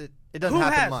yes, it doesn't Who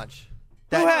happen has? much.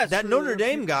 Who has? That Notre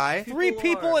Dame guy? Three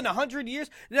people in 100 years?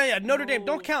 Yeah, Notre Dame.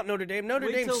 Don't count Notre Dame. Notre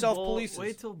Dame self-polices.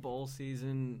 Wait till bowl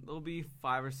season. There'll be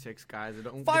 5 or 6 guys that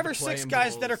don't. 5 or 6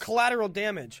 guys that are collateral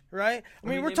damage, right? I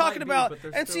mean, we're they talking might be, about but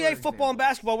they're still NCAA football and examples.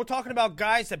 basketball. We're talking about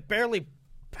guys that barely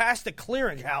passed the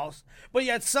clearinghouse, but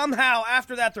yet somehow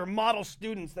after that they're model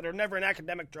students that are never in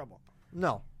academic trouble.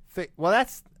 No. Well,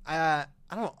 that's I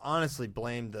don't honestly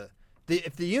blame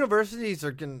if the universities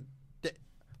are going.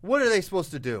 What are they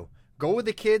supposed to do? Go with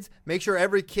the kids, make sure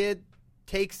every kid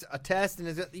takes a test, and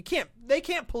they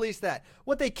can't police that.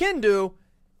 What they can do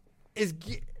is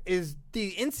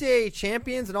the NCAA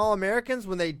champions and All-Americans,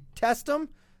 when they test them,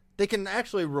 they can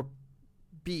actually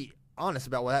be honest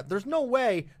about what happened. There's no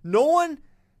way no one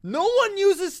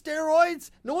uses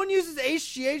steroids, no one uses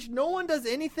HGH, no one does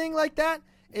anything like that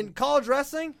in college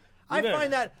wrestling. I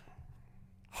find that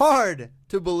hard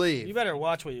to believe. You better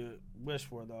watch what you wish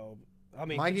for, though. I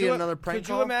mean, Might get another prank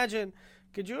call?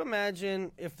 Could you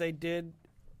imagine if they did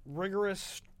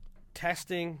rigorous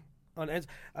testing on?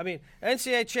 I mean,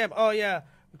 NCAA champ. Oh yeah,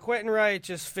 Quentin Wright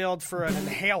just failed for an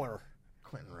inhaler.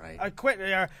 Quentin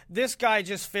Wright. This guy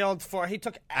just failed for. He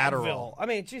took Advil. Adderall. I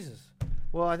mean, Jesus.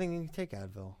 Well, I think you can take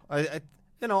Advil.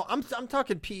 I'm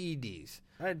talking PEDs.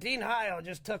 Dean Heil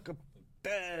just took a.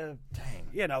 Dang.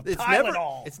 It's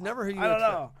Tylenol. It's never who you I don't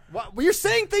expect. know. Well, you're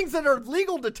saying things that are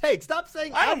legal to take. Stop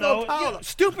saying I don't Advil, know. Tylenol.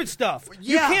 Stupid stuff.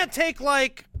 Yeah. You can't take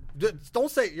Don't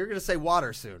say you're going to say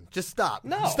water soon. Just stop.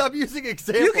 No. Stop using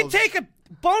examples. You can take a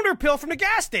boner pill from the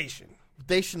gas station.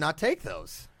 They should not take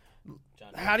those.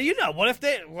 How do you know? What if?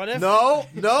 No.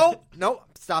 I'm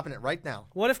stopping it right now.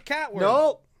 What if cat word?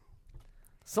 No.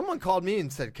 Someone called me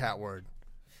and said cat word.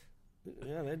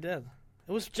 Yeah, they did.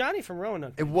 It was Johnny from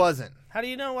Roanoke. It wasn't. How do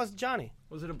you know it was Johnny?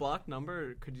 Was it a blocked number,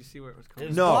 or could you see where it was coming?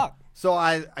 was No. blocked. So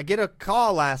I get a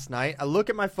call last night. I look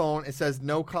at my phone. It says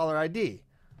no caller ID.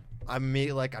 I'm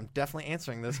immediately like, I'm definitely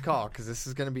answering this call because this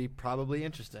is going to be probably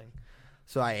interesting.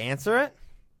 So I answer it.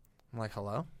 I'm like,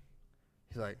 hello?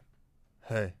 He's like,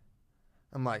 hey.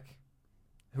 I'm like,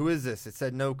 who is this? It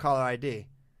said no caller ID.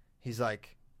 He's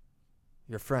like,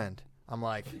 your friend. I'm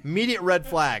like, immediate red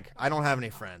flag. I don't have any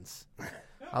friends.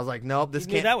 I was like, nope, this You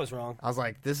knew can't. that was wrong. I was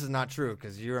like, this is not true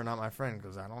because you're not my friend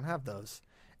because I don't have those.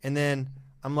 And then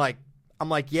I'm like,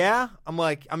 yeah.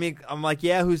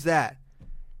 Yeah, who's that?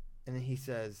 And then he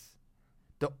says,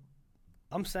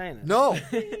 I'm saying it. No.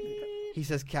 He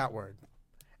says cat word.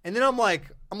 And then I'm like,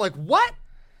 what?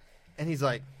 And he's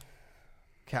like,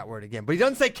 cat word again. But he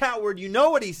doesn't say cat word. You know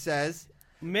what he says.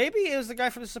 Maybe it was the guy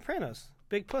from The Sopranos.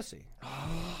 Big pussy.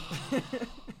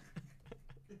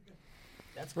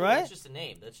 That's cool. Right? That's just a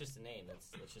name. That's just a name. That's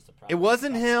just a problem. It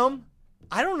wasn't him.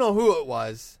 I don't know who it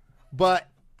was. But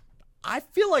I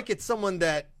feel like it's someone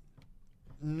that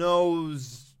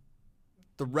knows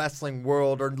the wrestling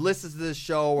world or listens to this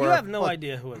show. Or You have no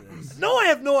idea who it is. No, I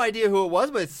have no idea who it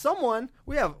was, but it's someone.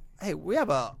 We have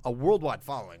a worldwide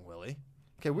following, Willie.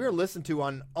 Okay, we are listened to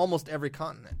on almost every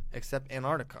continent except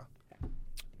Antarctica.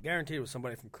 Guaranteed it was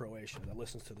somebody from Croatia that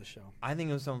listens to the show. I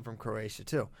think it was someone from Croatia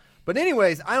too. But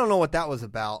anyways, I don't know what that was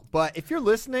about. But if you're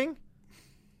listening,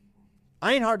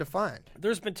 I ain't hard to find.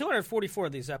 There's been 244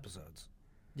 of these episodes.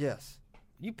 Yes.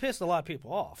 You pissed a lot of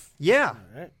people off. Yeah.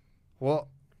 All right. Well,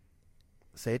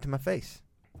 say it to my face.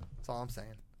 That's all I'm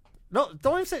saying. No,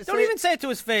 don't even say it. Don't even say it to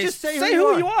his face. Just say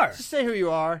who you are. Just say who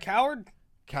you are. Coward.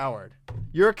 Coward.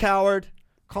 You're a coward.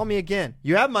 Call me again.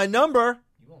 You have my number.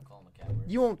 You won't call him a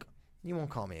coward. You won't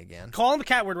call me again. Call him the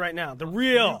cat word right now. The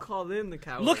real. You called in the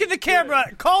coward. Look at the camera.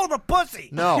 Call him a pussy.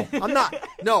 No, I'm not.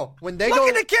 No, when they Look go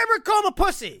at the camera and call him a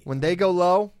pussy. when they go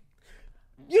low,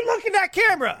 You look at that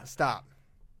camera. stop.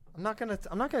 I'm not gonna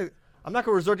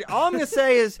resort to. All I'm gonna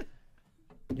say is,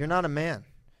 you're not a man.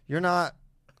 You're not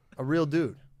a real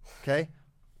dude. Okay,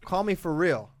 call me for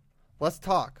real. Let's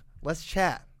talk. Let's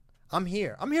chat. I'm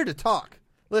here. I'm here to talk.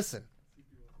 Listen,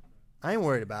 I ain't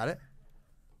worried about it.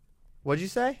 What'd you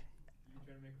say?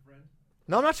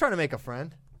 No, I'm not trying to make a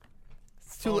friend.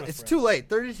 It's too late.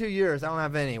 32 years. I don't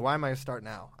have any. Why am I gonna start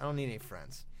now? I don't need any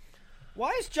friends.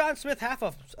 Why is John Smith half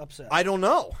upset? I don't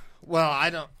know. Well, I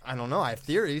don't know. I have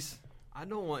theories. I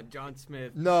don't want John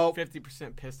Smith No.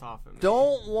 50% pissed off at me.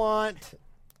 Don't want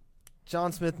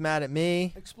John Smith mad at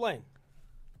me. Explain.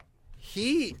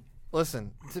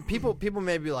 Listen, people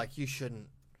may be like, you shouldn't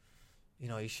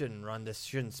run this,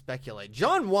 shouldn't speculate.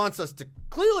 John wants us to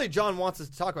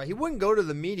talk about it. He wouldn't go to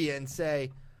the media and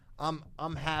say,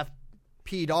 I'm half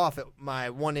peed off at my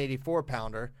 184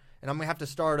 pounder and I'm gonna have to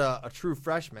start a true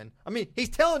freshman. I mean, he's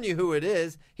telling you who it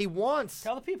is. He wants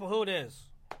Tell the people who it is.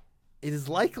 it is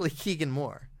likely Keegan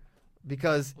Moore.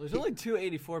 Because Well, there's only two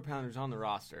 84-pounders on the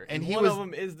roster, And and he one was- of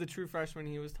them is the true freshman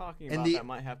he was talking And about the- that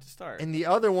might have to start. and the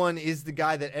other one is the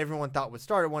guy that everyone thought would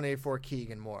start at 184,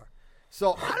 Keegan Moore.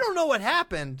 So I don't know what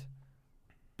happened,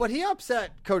 but he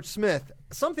upset Coach Smith,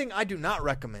 something I do not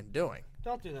recommend doing.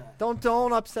 Don't do that.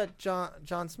 Don't upset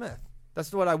John Smith.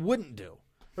 That's what I wouldn't do.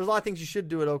 There's a lot of things you should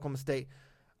do at Oklahoma State.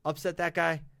 Upset that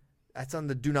guy, that's on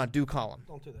the do not do column.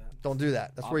 Don't do that. Don't do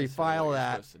that. That's where you Opposite of file what you're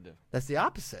that. supposed to do. That's the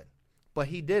opposite. But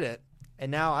he did it, and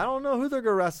now I don't know who they're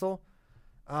going to wrestle.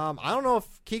 I don't know if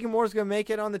Keegan Moore's going to make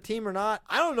it on the team or not.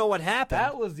 I don't know what happened.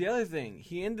 That was the other thing.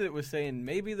 He ended it with saying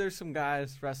maybe there's some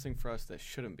guys wrestling for us that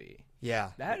shouldn't be.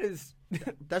 Yeah. That is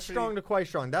That's strong to quite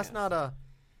strong. That's not a,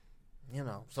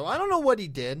 So I don't know what he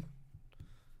did.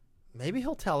 Maybe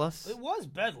he'll tell us. It was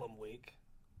Bedlam week.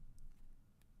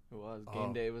 It was.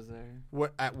 Game day was there.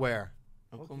 At where?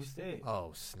 Oklahoma State.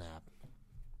 Oh, snap.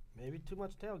 Maybe too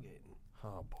much tailgating.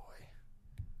 Oh, boy.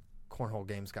 Cornhole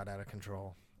games got out of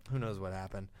control. Who knows what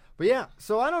happened. But, yeah,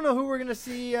 so I don't know who we're going to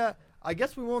see. I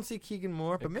guess we won't see Keegan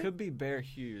Moore. But It maybe could be Bear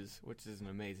Hughes, which is an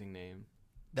amazing name.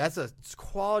 that's a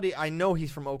quality. I know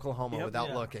he's from Oklahoma Yep. without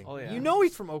Yeah. looking. Oh, yeah. You know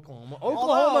he's from Oklahoma.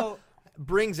 Oklahoma Although-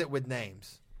 brings it with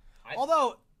names.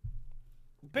 Although,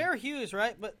 Bear Hughes,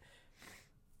 right? But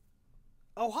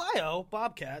Ohio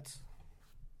Bobcats.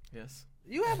 Yes.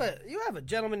 You have a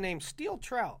gentleman named Steel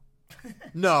Trout.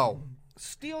 No.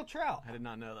 Steel Trout. I did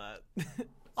not know that.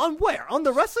 On where? On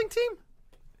the wrestling team?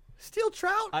 Steel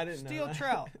Trout? I didn't know Steel that.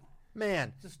 Trout.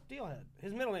 Man. It's a steelhead.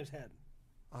 His middle name's Head.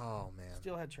 Oh, man.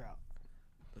 Steelhead Trout.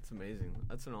 That's amazing.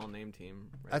 That's an all-name team.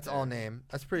 Right That's there. all name.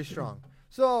 That's pretty strong.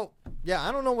 So, yeah,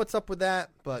 I don't know what's up with that,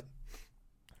 but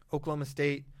Oklahoma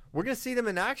State, we're going to see them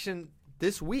in action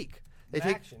this week. They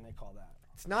Action, they call that.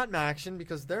 It's not Maction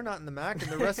because they're not in the MAC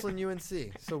and they're wrestling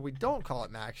UNC. So we don't call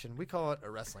it Maction. We call it a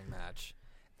wrestling match.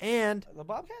 And, The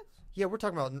Bobcats? yeah, we're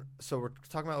talking about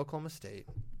Oklahoma State,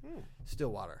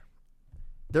 Stillwater.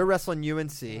 They're wrestling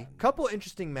UNC. Couple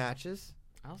interesting matches.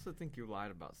 I also think you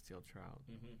lied about Steel Trout.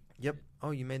 Yep.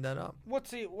 Oh, you made that up. What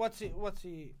does he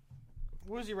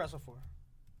wrestle for?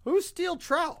 Who's Steel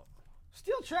Trout?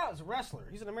 Steel Trout is a wrestler.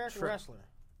 He's an American wrestler.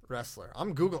 Wrestler.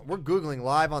 We're Googling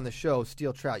live on the show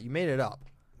Steel Trout. You made it up.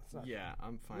 Yeah,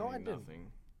 I'm I finding didn't. nothing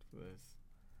for this.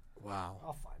 Wow.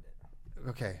 I'll find it.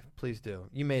 Okay, please do.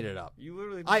 You made it up. You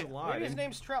literally I- just lied. Maybe his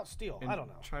name's Trout Steel. and I don't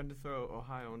know. Tried to throw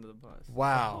Ohio under the bus. Wow.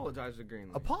 I apologize to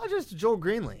Greenlee. Apologize to Joel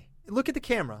Greenlee. Look at the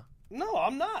camera. No,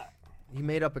 I'm not. He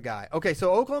made up a guy. Okay,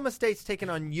 so Oklahoma State's taking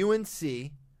on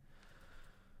UNC.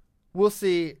 We'll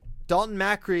see Dalton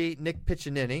Macri, Nick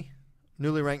Piccinini,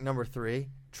 newly ranked number 3.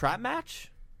 Trap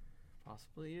match?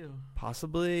 Possibly you.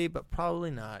 Possibly, but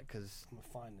probably not because I'm going to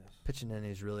find this.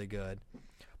 Piccinini is really good.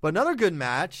 But another good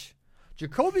match,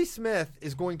 Jacoby Smith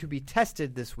is going to be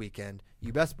tested this weekend.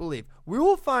 You best believe. We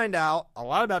will find out a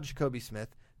lot about Jacoby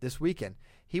Smith this weekend.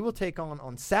 He will take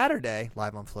on Saturday,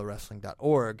 live on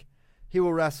flowwrestling.org, he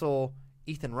will wrestle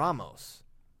Ethan Ramos,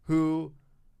 who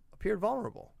appeared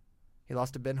vulnerable. He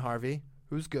lost to Ben Harvey,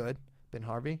 who's good. Ben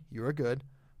Harvey, you are good.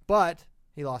 But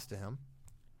he lost to him.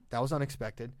 That was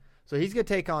unexpected. So he's going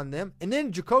to take on them. And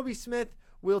then Jacoby Smith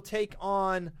will take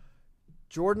on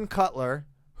Jordan Cutler,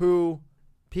 who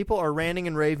people are ranting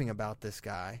and raving about this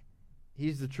guy.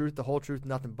 He's the truth, the whole truth,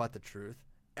 nothing but the truth.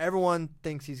 Everyone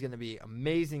thinks he's going to be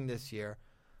amazing this year.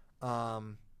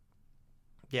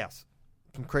 Yes,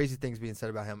 some crazy things being said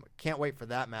about him. Can't wait for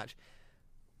that match.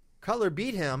 Cutler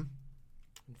beat him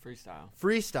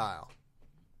freestyle.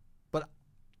 But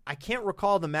I can't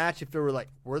recall the match if there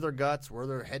were there guts, were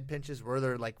there head pinches, were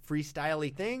there like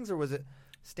freestyle-y things, or was it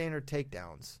standard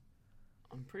takedowns?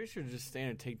 I'm pretty sure just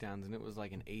standard takedowns, and it was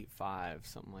like an 8-5,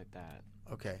 something like that.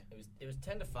 Okay. It was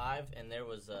 10-5, and there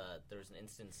was an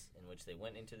instance in which they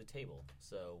went into the table.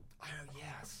 So, Oh,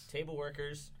 yes. table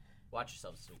workers, watch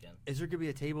yourselves this weekend. Is there going to be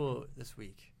a table this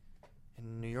week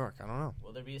in New York? I don't know.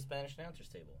 Will there be a Spanish announcers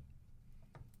table?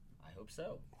 I hope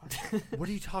so. What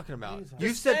are you talking about? Jesus. You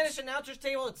The said Spanish announcers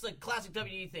table. It's like classic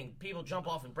WWE thing. People jump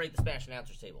off and break the Spanish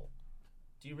announcers table.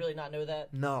 Do you really not know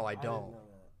that? no. I I didn't don't. know that.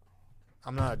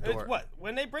 I'm not a dork. It's what?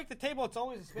 When they break the table, it's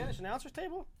always a Spanish announcer's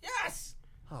table? Yes.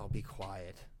 Oh, be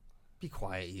quiet. Be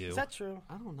quiet, you. Is that true?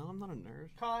 I don't know. I'm not a nerd.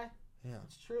 Kai? Yeah.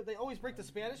 It's true. They always break the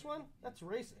Spanish one? That's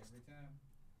racist.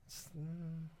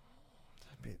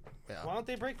 Yeah. Why don't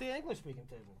they break the English-speaking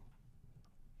table?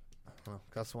 Well,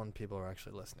 that's one people are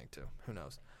actually listening to. Who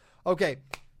knows? Okay,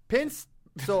 pins.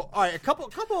 So, all right, a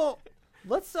couple.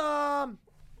 Let's item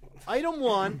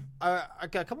one. I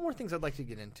got a couple more things I'd like to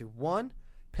get into. One,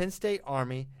 Penn State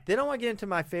Army. Then I want to get into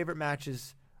my favorite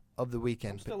matches of the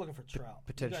weekend. I'm still looking for Trout.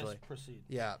 potentially. You guys proceed.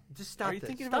 Yeah, just stop. Are you this.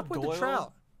 thinking Stop about with Doyle? the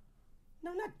trout.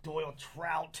 No, not Doyle.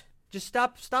 Trout. Just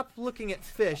stop looking at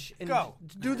fish and Go.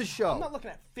 do the show. I'm not looking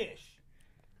at fish.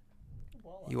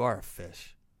 You are a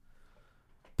fish.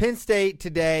 Penn State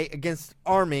today against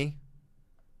Army.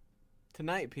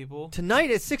 Tonight, people.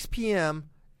 Tonight at 6 p.m.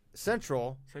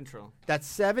 Central. Central. That's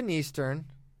 7 Eastern.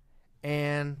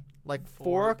 And like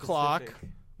 4 o'clock Pacific.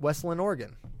 Westland,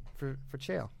 Oregon for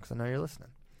Chael, because I know you're listening.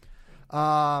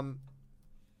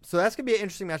 So that's going to be an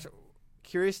interesting match.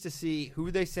 Curious to see who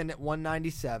they send at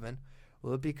 197.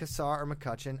 Will it be Kassar or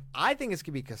McCutcheon? I think it's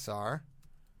going to be Kassar.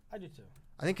 I do too.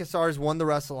 I think Kassar's won the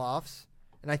wrestle-offs,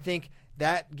 and I think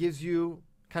that gives you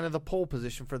kind of the pole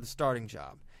position for the starting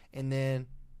job. And then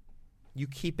you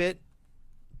keep it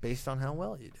based on how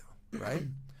well you do, right?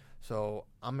 So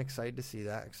I'm excited to see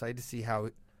that. Excited to see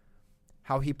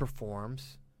how he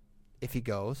performs if he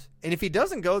goes. And if he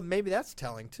doesn't go, maybe that's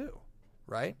telling too,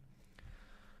 right?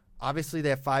 Obviously, they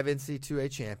have 5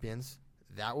 NC2A champions.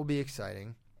 That will be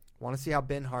exciting. Want to see how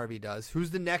Ben Harvey does.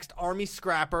 Who's the next Army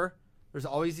scrapper? There's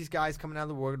always these guys coming out of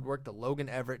the woodwork, the Logan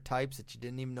Everett types that you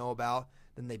didn't even know about.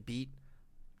 Then they beat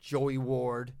Joey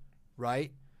Ward,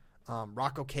 right?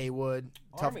 Rocco Kaywood,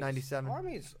 Tough 97.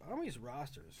 Army's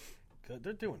roster is good.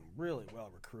 They're doing really well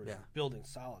recruiting, Yeah. building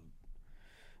solid.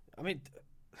 I mean,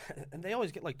 and they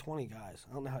always get like 20 guys.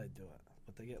 I don't know how they do it,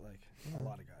 but they get like a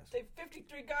lot of guys. They have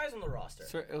 53 guys on the roster.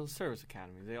 Service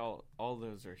Academy. They all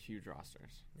those are huge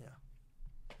rosters. Yeah.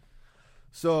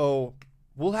 So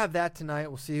we'll have that tonight.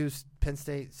 We'll see who Penn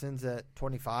State sends at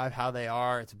 25, how they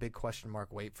are. It's a big question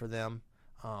mark wait for them.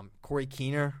 Corey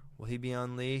Keener, will he be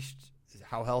unleashed?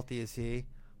 How healthy is he?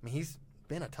 I mean, he's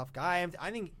been a tough guy.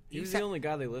 I think He's the only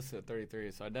guy they listed at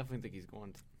 33, so I definitely think he's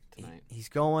going tonight. He's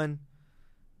going.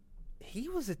 He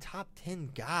was a top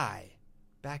 10 guy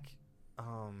back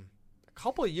a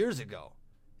couple of years ago.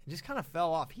 He just kind of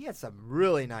fell off. He had some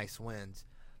really nice wins.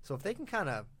 So if they can kind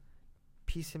of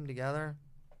piece him together,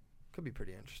 could be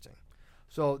pretty interesting.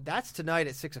 So that's tonight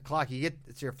at 6 o'clock.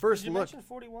 It's your first Did you look. mention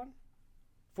 41?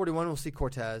 41, we'll see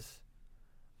Cortez.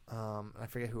 I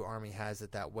forget who Army has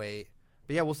at that weight.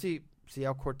 But yeah, we'll see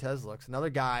how Cortez looks. Another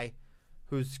guy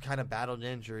who's kind of battled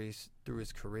injuries through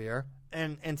his career.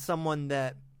 And someone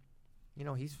that,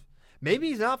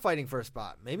 he's not fighting for a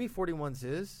spot. Maybe 41's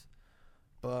his,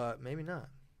 but maybe not.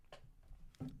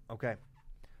 Okay.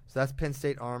 So that's Penn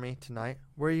State Army tonight.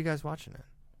 Where are you guys watching it?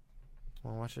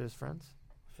 Want to watch it as friends?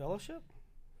 Fellowship?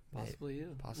 Possibly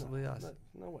you. Possibly us.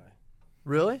 No way.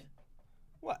 Really?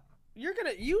 What?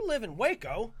 You live in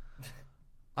Waco.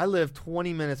 I live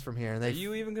 20 minutes from here, and Are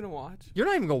you even gonna watch? You're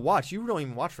not even gonna watch. You don't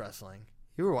even watch wrestling.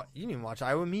 You didn't even watch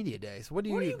Iowa Media Day. So what do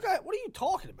you? What are you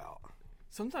talking about?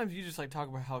 Sometimes you just like talk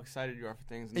about how excited you are for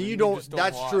things, and And then you don't. just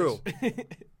That's watch. true.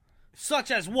 Such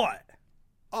as what?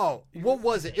 Oh, what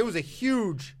was it? It was a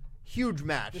huge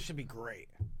match. This should be great.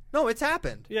 No, it's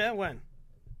happened. Yeah, when?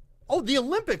 Oh, the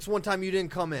Olympics. One time you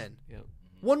didn't come in. Yep.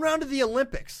 One round of the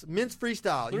Olympics, men's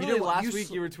freestyle. Literally you didn't, last week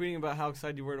you were tweeting about how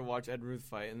excited you were to watch Ed Ruth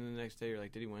fight, and then the next day you're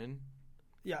like, did he win?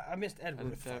 Yeah, I missed Ed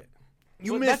Ruth fight.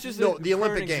 You Well, missed that's just the a Olympic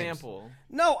current Games. example.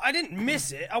 No, I didn't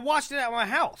miss it. I watched it at my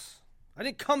house. I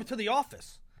didn't come to the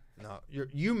office. No,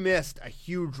 you missed a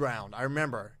huge round. I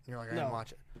remember. You're like, I didn't No.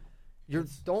 watch it.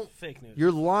 Fake news.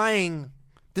 You're lying.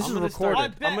 This is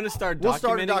recorded. I'm gonna start. We'll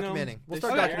start documenting documenting. them We'll this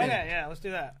start year. documenting. Okay, yeah, let's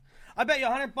do that. I bet you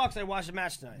 $100 I watch the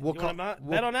match tonight. We'll You want to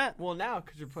we'll- bet on that? Well, now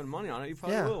because you're putting money on it, you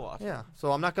probably Yeah, will watch. yeah.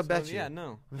 So I'm not gonna So, bet you. yeah,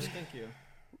 no. Thank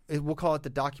you. We'll call it the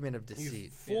document of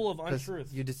deceit. Full of 'Cause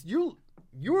untruth.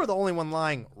 You are the only one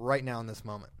lying right now in this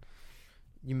moment.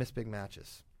 You miss big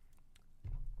matches,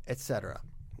 etc.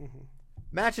 Mm-hmm.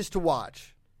 Matches to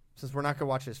watch. Since we're not gonna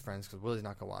watch it as friends, because Willie's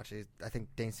not gonna watch it. I think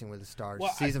Dancing with the Stars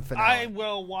Well, season I finale.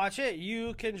 will watch it.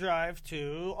 You can drive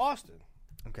to Austin.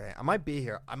 Okay, I might be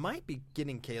here. I might be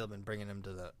getting Caleb and bringing him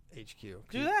to the HQ.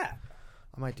 Do that.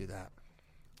 I might do that.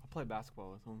 I'll play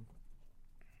basketball with him.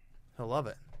 He'll love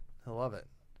it. He'll love it.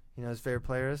 You know his favorite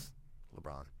player is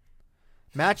LeBron.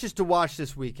 Matches to watch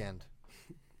this weekend.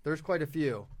 There's quite a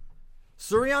few.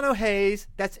 Soriano Hayes.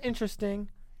 That's interesting.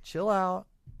 Chill out.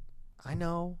 I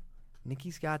know.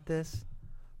 Nikki's got this.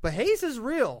 But Hayes is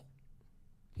real.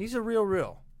 He's a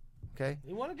real. Okay?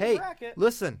 You want a good Hey, bracket.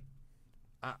 listen.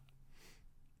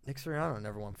 Nick Soriano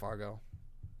never won Fargo.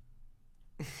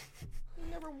 He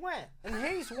never went. And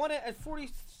Hayes won it at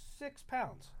 46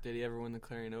 pounds. Did he ever win the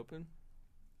Clarion Open?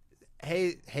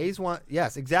 Hayes won.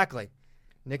 Yes, exactly.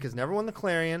 Nick has never won the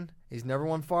Clarion. He's never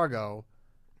won Fargo.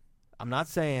 I'm not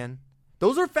saying.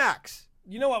 Those are facts.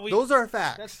 You know what? Those are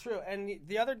facts. That's true. And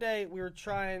the other day we were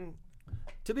trying.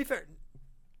 To be fair.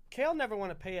 Kale never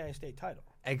won a PA state title.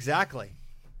 Exactly.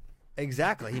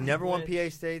 He never won PA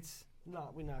States. No,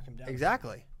 we knock him down.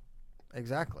 Exactly.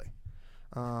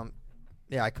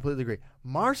 Yeah, I completely agree.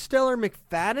 Marsteller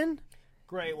McFadden?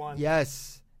 Great one.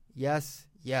 Yes. I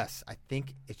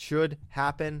think it should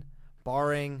happen,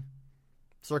 barring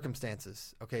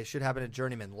circumstances. Okay, it should happen at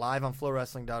Journeyman, live on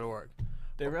flowwrestling.org.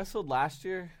 They wrestled last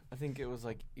year. I think it was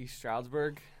like East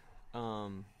Stroudsburg.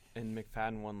 And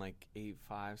McFadden won like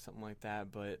 8-5, something like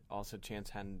that. But also Chance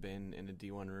hadn't been in a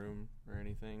D1 room or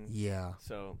anything. Yeah.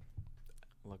 So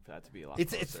look for that to be a lot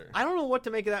It's closer. I don't know what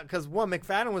to make of that because one,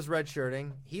 McFadden was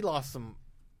redshirting. He lost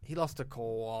to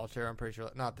Cole Walter. I'm pretty sure.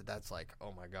 Not that that's like,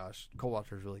 oh my gosh, Cole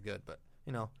Walter is really good, but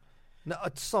no,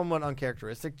 it's somewhat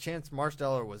uncharacteristic. Chance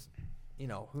Marsteller was,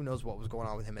 who knows what was going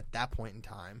on with him at that point in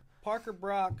time. Parker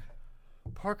Brock.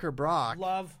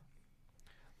 Love.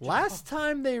 Last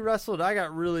time they wrestled, I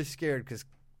got really scared because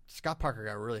Scott Parker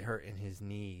got really hurt in his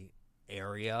knee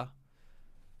area.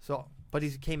 So, but he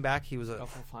came back. He was a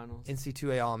Couple finals.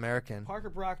 NC2A All-American.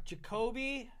 Parker Brock.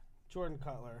 Jacoby. Jordan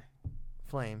Cutler.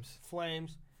 Flames.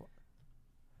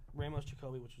 Ramos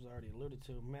Jacoby, which was already alluded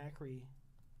to. Macri.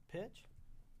 Pitch.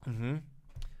 Mm-hmm.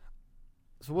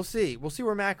 So we'll see. We'll see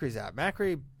where Macri's at.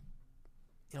 Macri,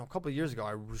 a couple of years ago,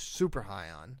 I was super high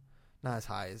on. Not as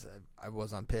high as I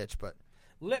was on Pitch, but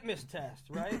Litmus test,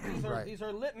 right? Right. These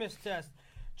are litmus tests.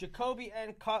 Jacoby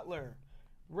and Cutler.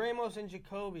 Ramos and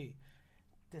Jacoby.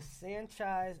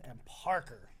 DeSanchis and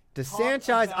Parker.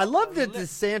 DeSanchis, I love that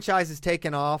DeSanchis is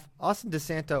taken off. Austin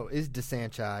DeSanto is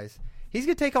DeSanchis. He's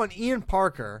going to take on Ian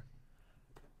Parker,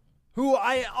 who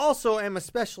I also am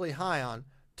especially high on.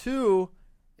 Two,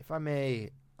 if I may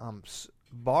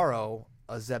borrow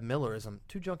a Zeb Millerism,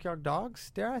 two junkyard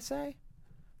dogs, dare I say? I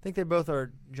think they both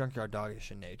are junkyard doggish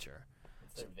in nature.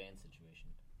 It's their van situation.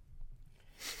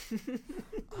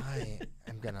 I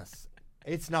am going to...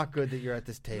 It's not good that you're at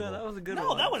this table. No, that was a good one.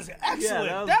 No, that was excellent.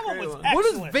 Yeah, that a one great was one.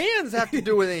 excellent. What does Vans have to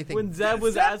do with anything? When Zeb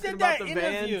was Zeb asking did about that the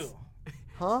interview. Vans.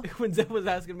 Huh? When Zeb was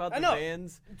asking about I the know.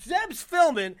 Vans. Zeb's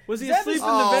filming. Was he Zeb asleep is- in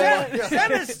the van?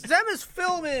 Oh, Zeb is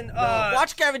filming.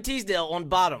 Watch Gavin Teasdale on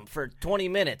bottom for 20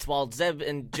 minutes while Zeb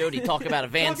and Jody talk about a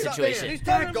van Talk about situation. He's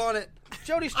talking Daggone it.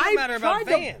 Jody I Strummatter about tried to-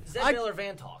 Vans. Zeb Miller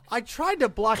van talk. I tried to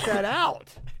block that out.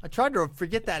 I tried to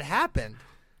forget that happened.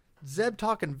 Zeb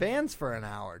talking Vans for an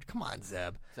hour. Come on,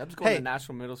 Zeb. Zeb's going Hey, to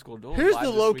National Middle School Duels. here's live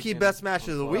the this low-key weekend best match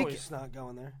of the on week. Oh, Fox. he's not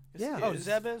going there. Yeah. Oh,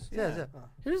 Zeb is? Yeah, Zeb.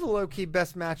 Here's the low-key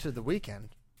best match of the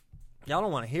weekend. Y'all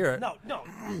don't want to hear it. No.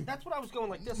 That's what I was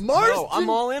going like this. Marsden, No, I'm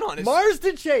all in on it.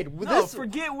 Marsden Shade. No, This,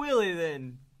 forget Willie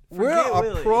then. We're Forget a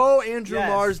Willie. pro Andrew Yes,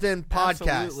 Marsden podcast,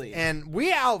 absolutely. and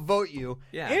we outvote you.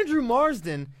 Yeah. Andrew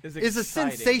Marsden Is is a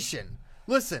exciting. sensation.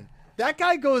 Listen, that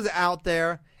guy goes out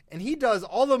there and he does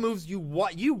all the moves you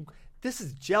want. This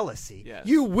is jealousy. Yes.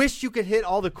 You wish you could hit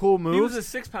all the cool moves. He was a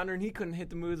 6-pounder and he couldn't hit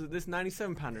the moves that this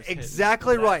 97-pounder.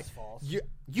 Exactly right. false.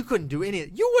 You couldn't do any.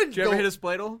 You wouldn't. Did you ever go, hit a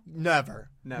spladle? Never.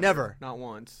 Not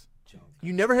once.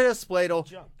 You never hit a spladle.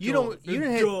 You Jump. don't. You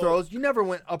didn't hit Jump. throws. You never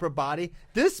went upper body.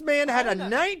 This man had a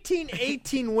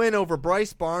 1918 win over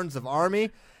Bryce Barnes of Army.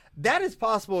 That is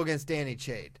possible against Danny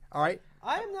Chade. All right.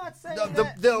 I am not saying The-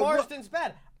 that the- Marsden's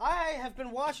bad. I have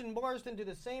been watching Marsden do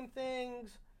the same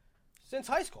things since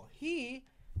high school. He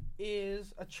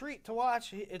is a treat to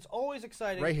watch. It's always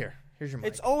exciting. Right here. Here's your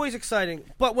mic. It's always exciting.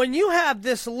 But when you have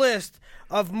this list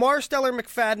of Marsteller,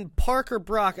 McFadden, Parker,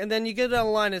 Brock, and then you get down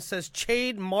the line that says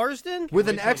Chade Marsden, with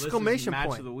an Wait till this is exclamation match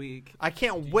point. of the week. I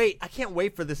can't wait. I can't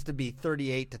wait for this to be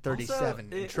 38-37 Also,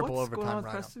 in triple what's going on overtime with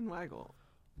run. Preston Weigel?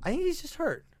 I think he's just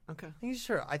hurt. Okay. I think he's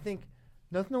hurt. I think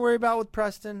nothing to worry about with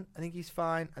Preston. I think he's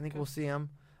fine. I think we'll see him.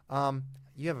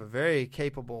 You have a very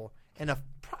capable and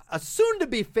a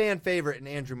soon-to-be fan favorite in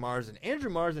Andrew Marsden. Andrew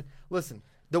Marsden, listen,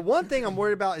 the one thing I'm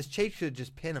worried about is Chase should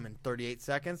just pin him in 38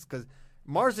 seconds because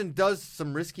Marsden does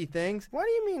some risky things. what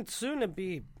do you mean soon to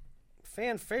be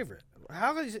fan favorite?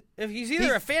 How is if he's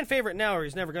either a fan favorite now or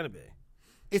he's never going to be?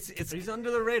 It's He's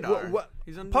under the radar.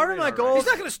 He's under part the of my radar, goal- right? He's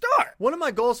not going to start. one of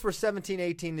my goals for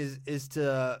 17-18 is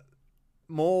to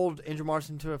mold Andrew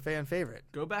Marsden to a fan favorite.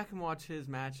 Go back and watch his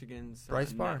match against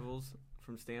Bryce Barnes. Neville's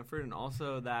from Stanford, and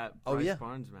also that Oh, Bryce yeah.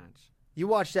 Barnes match. You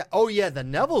watch that? Oh yeah, the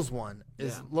Neville's one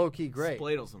is Yeah. low-key great.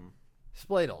 Spladles him.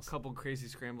 Spladles. Couple crazy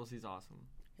scrambles. He's awesome.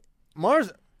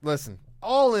 Listen,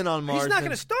 all in on Marsden. He's not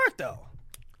going to start though.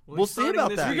 Well, We'll he's see starting about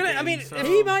this that. You're gonna- I mean, weekend, if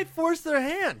He might force their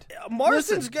hand.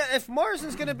 Marsden's Listen, if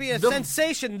Marsden's going to be a The-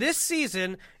 sensation this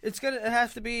season, it's going to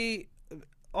have to be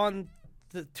on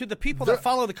to the people that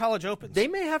follow the college opens. they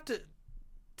may have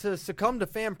to succumb to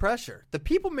fan pressure. The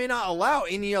people may not allow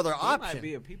any other he option. might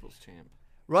be a people's champ.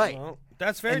 Right. Well,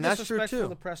 that's very And that's true, disrespectful too.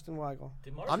 to Preston Weigel.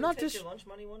 Did Marsden I'm not take dis- your lunch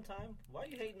money one time? Why are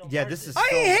you hating on Yeah, Marsden? this is I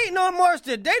so- ain't hating on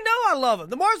Marsden. They know I love him.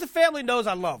 The Marsden family knows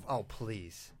I love him. Oh,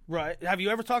 please. Right? Have you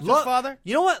ever talked to his father?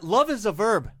 You know what? Love is a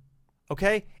verb.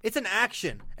 Okay? It's an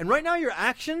action. And right now your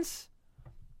actions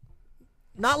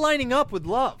not lining up with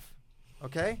love.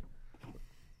 Okay?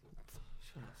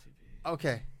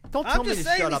 Okay. Don't tell I'm me just to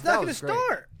saying shut he's up. not That going to was great.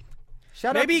 start.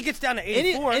 Shout Maybe out he gets down to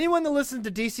 84. anyone that listened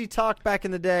to DC Talk back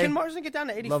in the day. Can Marsden get down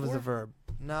to 84? Love is a verb.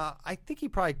 Nah, I think he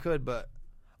probably could, but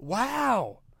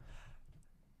wow.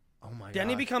 Oh my Then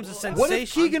god. he becomes a sensation. What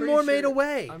if Keegan I'm Moore pretty made a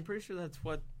way? I'm pretty sure that's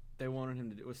what they wanted him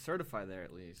to do. Was certify there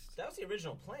at least. That was the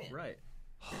original plan. Right.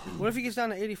 What if he gets down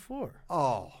to 84?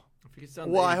 Oh. If he gets down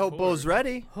to Well, I hope 84, Bo's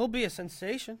ready. He'll be a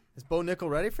sensation. Is Bo Nickel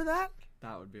ready for that?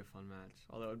 That would be a fun match.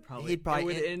 Although it would probably, He'd probably it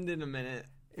would end- end in a minute.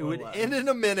 It or would less. end in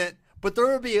a minute, but there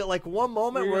would be like one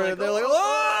moment Where you're where like, they're like,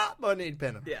 "Oh!" oh, but he'd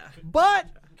pin him. Yeah. But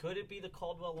Could it be the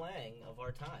Caldwell Lang of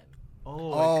our time?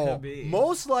 Oh, it could be.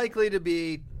 most likely to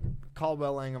be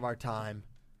Caldwell Lang of our time,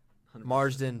 100%.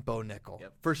 Marsden, Bo Nickel.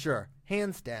 Yep. For sure.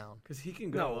 Hands down. Because he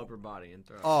can go No. upper body and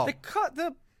throw. Oh,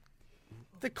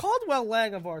 The Caldwell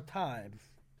Lang of our time.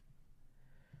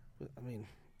 I mean,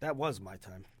 that was my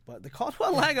time. But the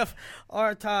Caldwell Lang of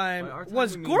our time By our time,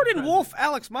 was we mean Gordon present. Wolf,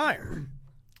 Alex Meyer.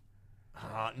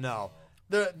 no.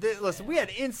 Listen, we had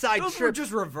inside Those were trips.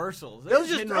 just reversals. They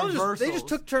They just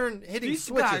took turn hitting These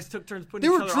switches. guys took turns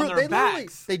putting each other on their they literally-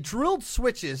 backs. They drilled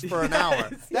switches for an hour.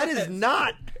 Yes, That is yes.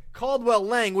 not Caldwell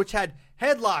Lang, which had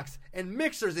headlocks and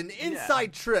mixers and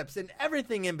inside trips and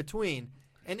everything in between,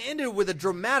 and ended with a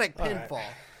dramatic pinfall.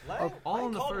 Lang, all Lang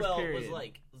in the first Caldwell period.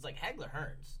 was like Hagler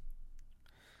Hearns.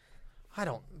 I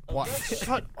don't. What?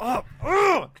 Shut up!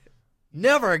 Ugh!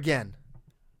 Never again.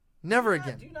 Never Do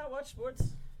again. you not watch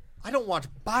sports? I don't watch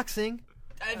boxing.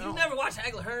 Have you never watched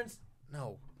Hagler Hearns?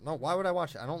 No. Why would I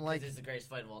watch it? I don't like. This is the greatest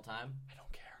fight of all time. I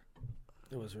don't care.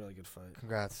 It was a really good fight.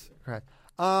 Congrats.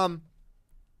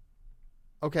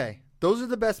 Okay, those are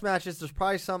the best matches. There's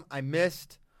probably some I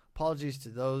missed. Apologies to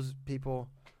those people,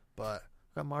 but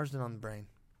I got Marsden on the brain.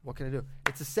 What can I do?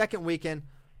 It's the second weekend.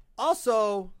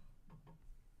 Also,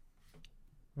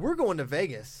 we're going to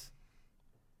Vegas.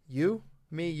 You,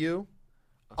 me, you,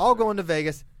 all going to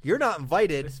Vegas. You're not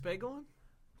invited. Is Spay going?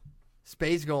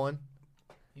 Spade's going.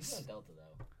 He's going Delta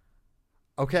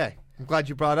though. Okay, I'm glad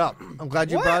you brought up.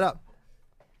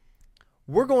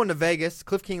 We're going to Vegas,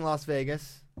 Cliff King, Las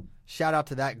Vegas. Shout out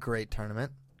to that great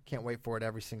tournament. Can't wait for it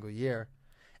every single year.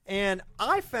 And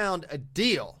I found a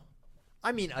deal.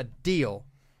 I mean a deal.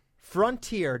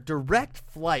 Frontier direct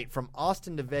flight from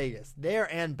Austin to Vegas,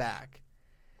 there and back.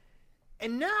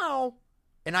 And now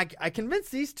And I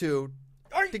convinced these two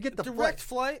to get the direct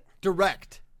flight.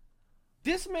 Direct.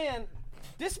 This man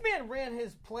ran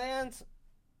his plans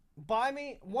by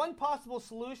me. One possible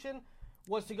solution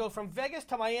was to go from Vegas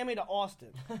to Miami to Austin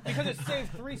because it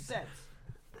saved 3 cents.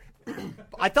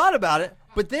 I thought about it,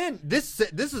 but then this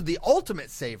is the ultimate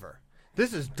saver.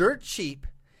 This is dirt cheap.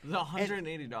 The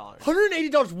 $180.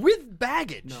 $180 with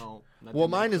baggage. No. Well,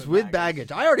 mine is with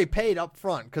baggage. I already paid up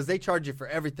front because they charge you for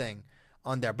everything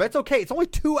on there. But it's okay. It's only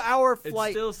 2-hour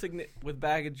flight. It's still with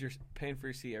baggage. You're paying for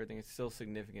your seat. Everything is still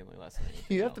significantly less than anything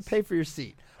You have else. to pay for your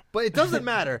seat, but it doesn't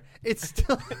matter. It's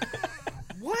still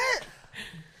What?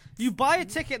 You buy a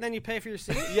ticket and then you pay for your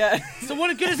seat? Yeah. So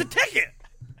what good is a ticket?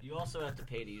 You also have to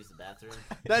pay to use the bathroom.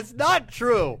 That's not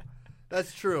true.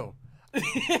 That's true.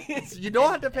 You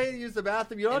don't have to pay to use the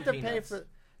bathroom. You don't And have to pay peanuts. for.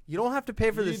 You don't have to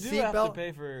pay for the You do have to seatbelt.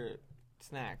 pay for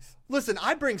snacks. Listen,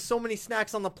 I bring so many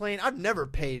snacks on the plane. I've never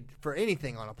paid for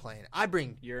anything on a plane. I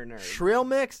bring You're a nerd. trail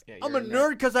mix. Yeah, I'm you're a a nerd nerd.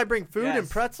 because I bring food and Yes.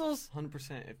 pretzels.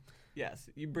 100%. Yes.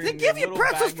 You bring. They give you little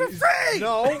pretzels for baggies. free!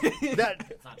 No, that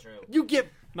It's not true. you get.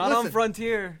 Not on listen,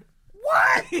 Frontier.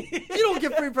 What? You don't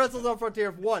get free pretzels on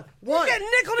Frontier. One. You get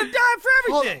nickel to dime for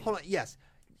Hold everything. on. Yes.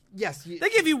 Yes. They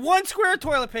give you 1 square of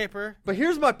toilet paper. But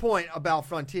here's my point about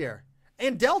Frontier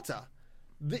and Delta.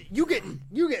 You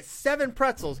get 7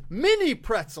 pretzels, mini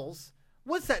pretzels.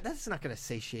 What's that? That's not going to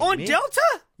satiate On me. Delta?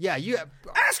 Yeah, you.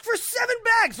 Ask for 7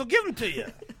 bags. They'll give them to you.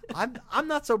 I'm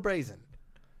not so brazen.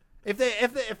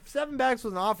 If 7 bags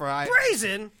was an offer,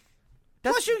 Brazen.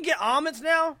 Plus, you can get almonds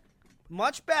now.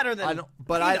 Much better than I don't.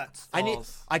 But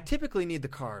peanuts. I typically need the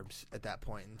carbs at that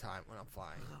point in time when I'm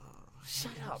flying.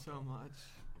 Shut up so much.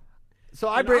 So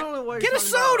I bring. Get a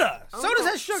soda. Sodas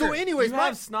has sugar. So anyways, You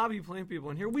have snobby plane people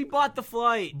in here. We bought the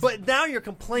flight. but now you're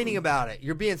complaining about it.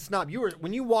 You're being snob.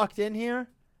 When you walked in here,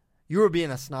 you were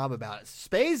being a snob about it.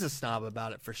 Spade's a snob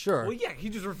about it for sure. Well, yeah, he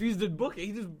just refused to book it.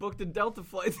 He just booked a Delta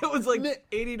flight that was like Nick-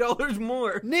 $80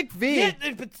 more. Nick V. Yeah,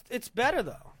 it's better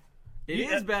though. It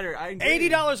is better. I agree.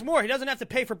 $80 more. He doesn't have to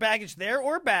pay for baggage there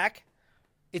or back.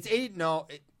 It's 80. No,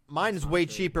 mine is way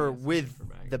cheaper with for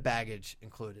baggage. the baggage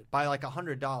included by like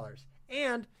 $100.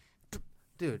 And,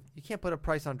 dude, you can't put a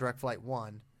price on Direct Flight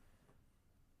 1.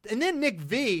 And then Nick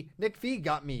V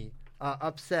got me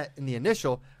upset in the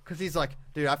initial because he's like,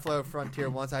 dude, I flew Frontier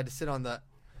once. I had to sit on the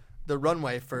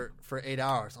runway for 8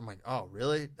 hours. I'm like, oh,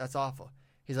 really? That's awful.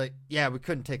 He's like, yeah, we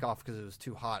couldn't take off because it was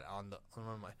too hot on the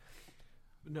runway.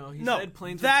 No, he No, said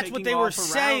planes that's were what taking they were off around-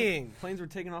 saying. Planes were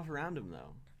taking off around him,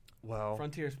 though. Well,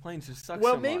 Frontier's planes just suck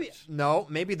well, so maybe much. no,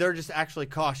 maybe they're just actually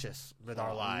cautious with our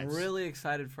I'm lives. really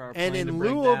excited for our And plane in to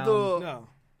break lieu of down. the No.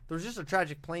 there was just a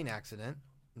tragic plane accident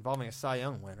involving a Cy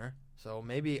Young winner, so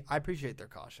maybe I appreciate their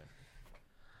caution.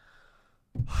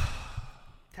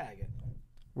 Tag it.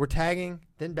 We're tagging,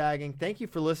 then bagging. Thank you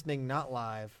for listening, not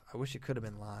live. I wish it could have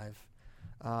been live.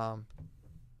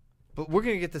 But we're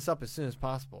going to get this up as soon as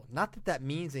possible. Not that that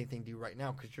means anything to you right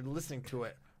now because you're listening to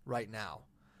it right now.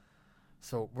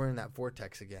 So we're in that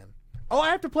vortex again. Oh, I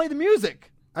have to play the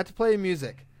music.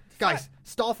 Guys,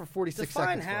 stall for 46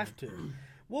 Define seconds. for have me. to.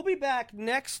 We'll be back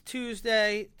next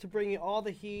Tuesday to bring you all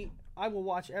the heat. I will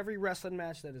watch every wrestling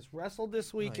match that is wrestled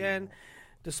this weekend,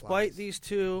 despite these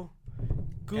two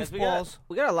Guys, goofballs.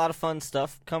 we got a lot of fun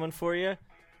stuff coming for you.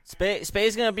 Spade's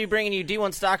going to be bringing you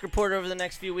D1 Stock Report over the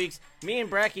next few weeks. Me and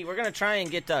Bracky, we're going to try and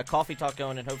get Coffee Talk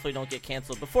going and hopefully don't get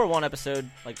canceled before one episode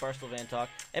like Barstool Van Talk.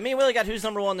 And me and Willie got Who's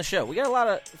Number One on the show. We got a lot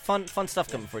of fun stuff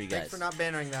coming for you guys. Thanks for not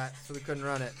bannering that so we couldn't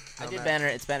run it. I No, did Matt. banner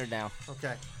it. It's bannered now.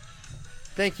 Okay.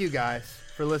 Thank you guys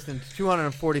for listening to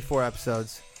 244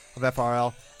 episodes of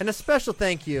FRL. And a special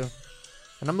thank you,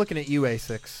 and I'm looking at you,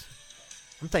 A6.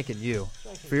 I'm thanking you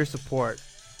for your support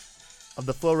of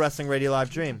the Flow Wrestling Radio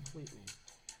Live Dream.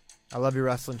 I love your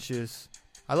wrestling shoes.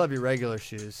 I love your regular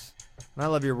shoes. And I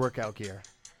love your workout gear.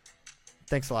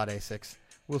 Thanks a lot, A6.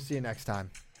 We'll see you next time.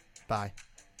 Bye.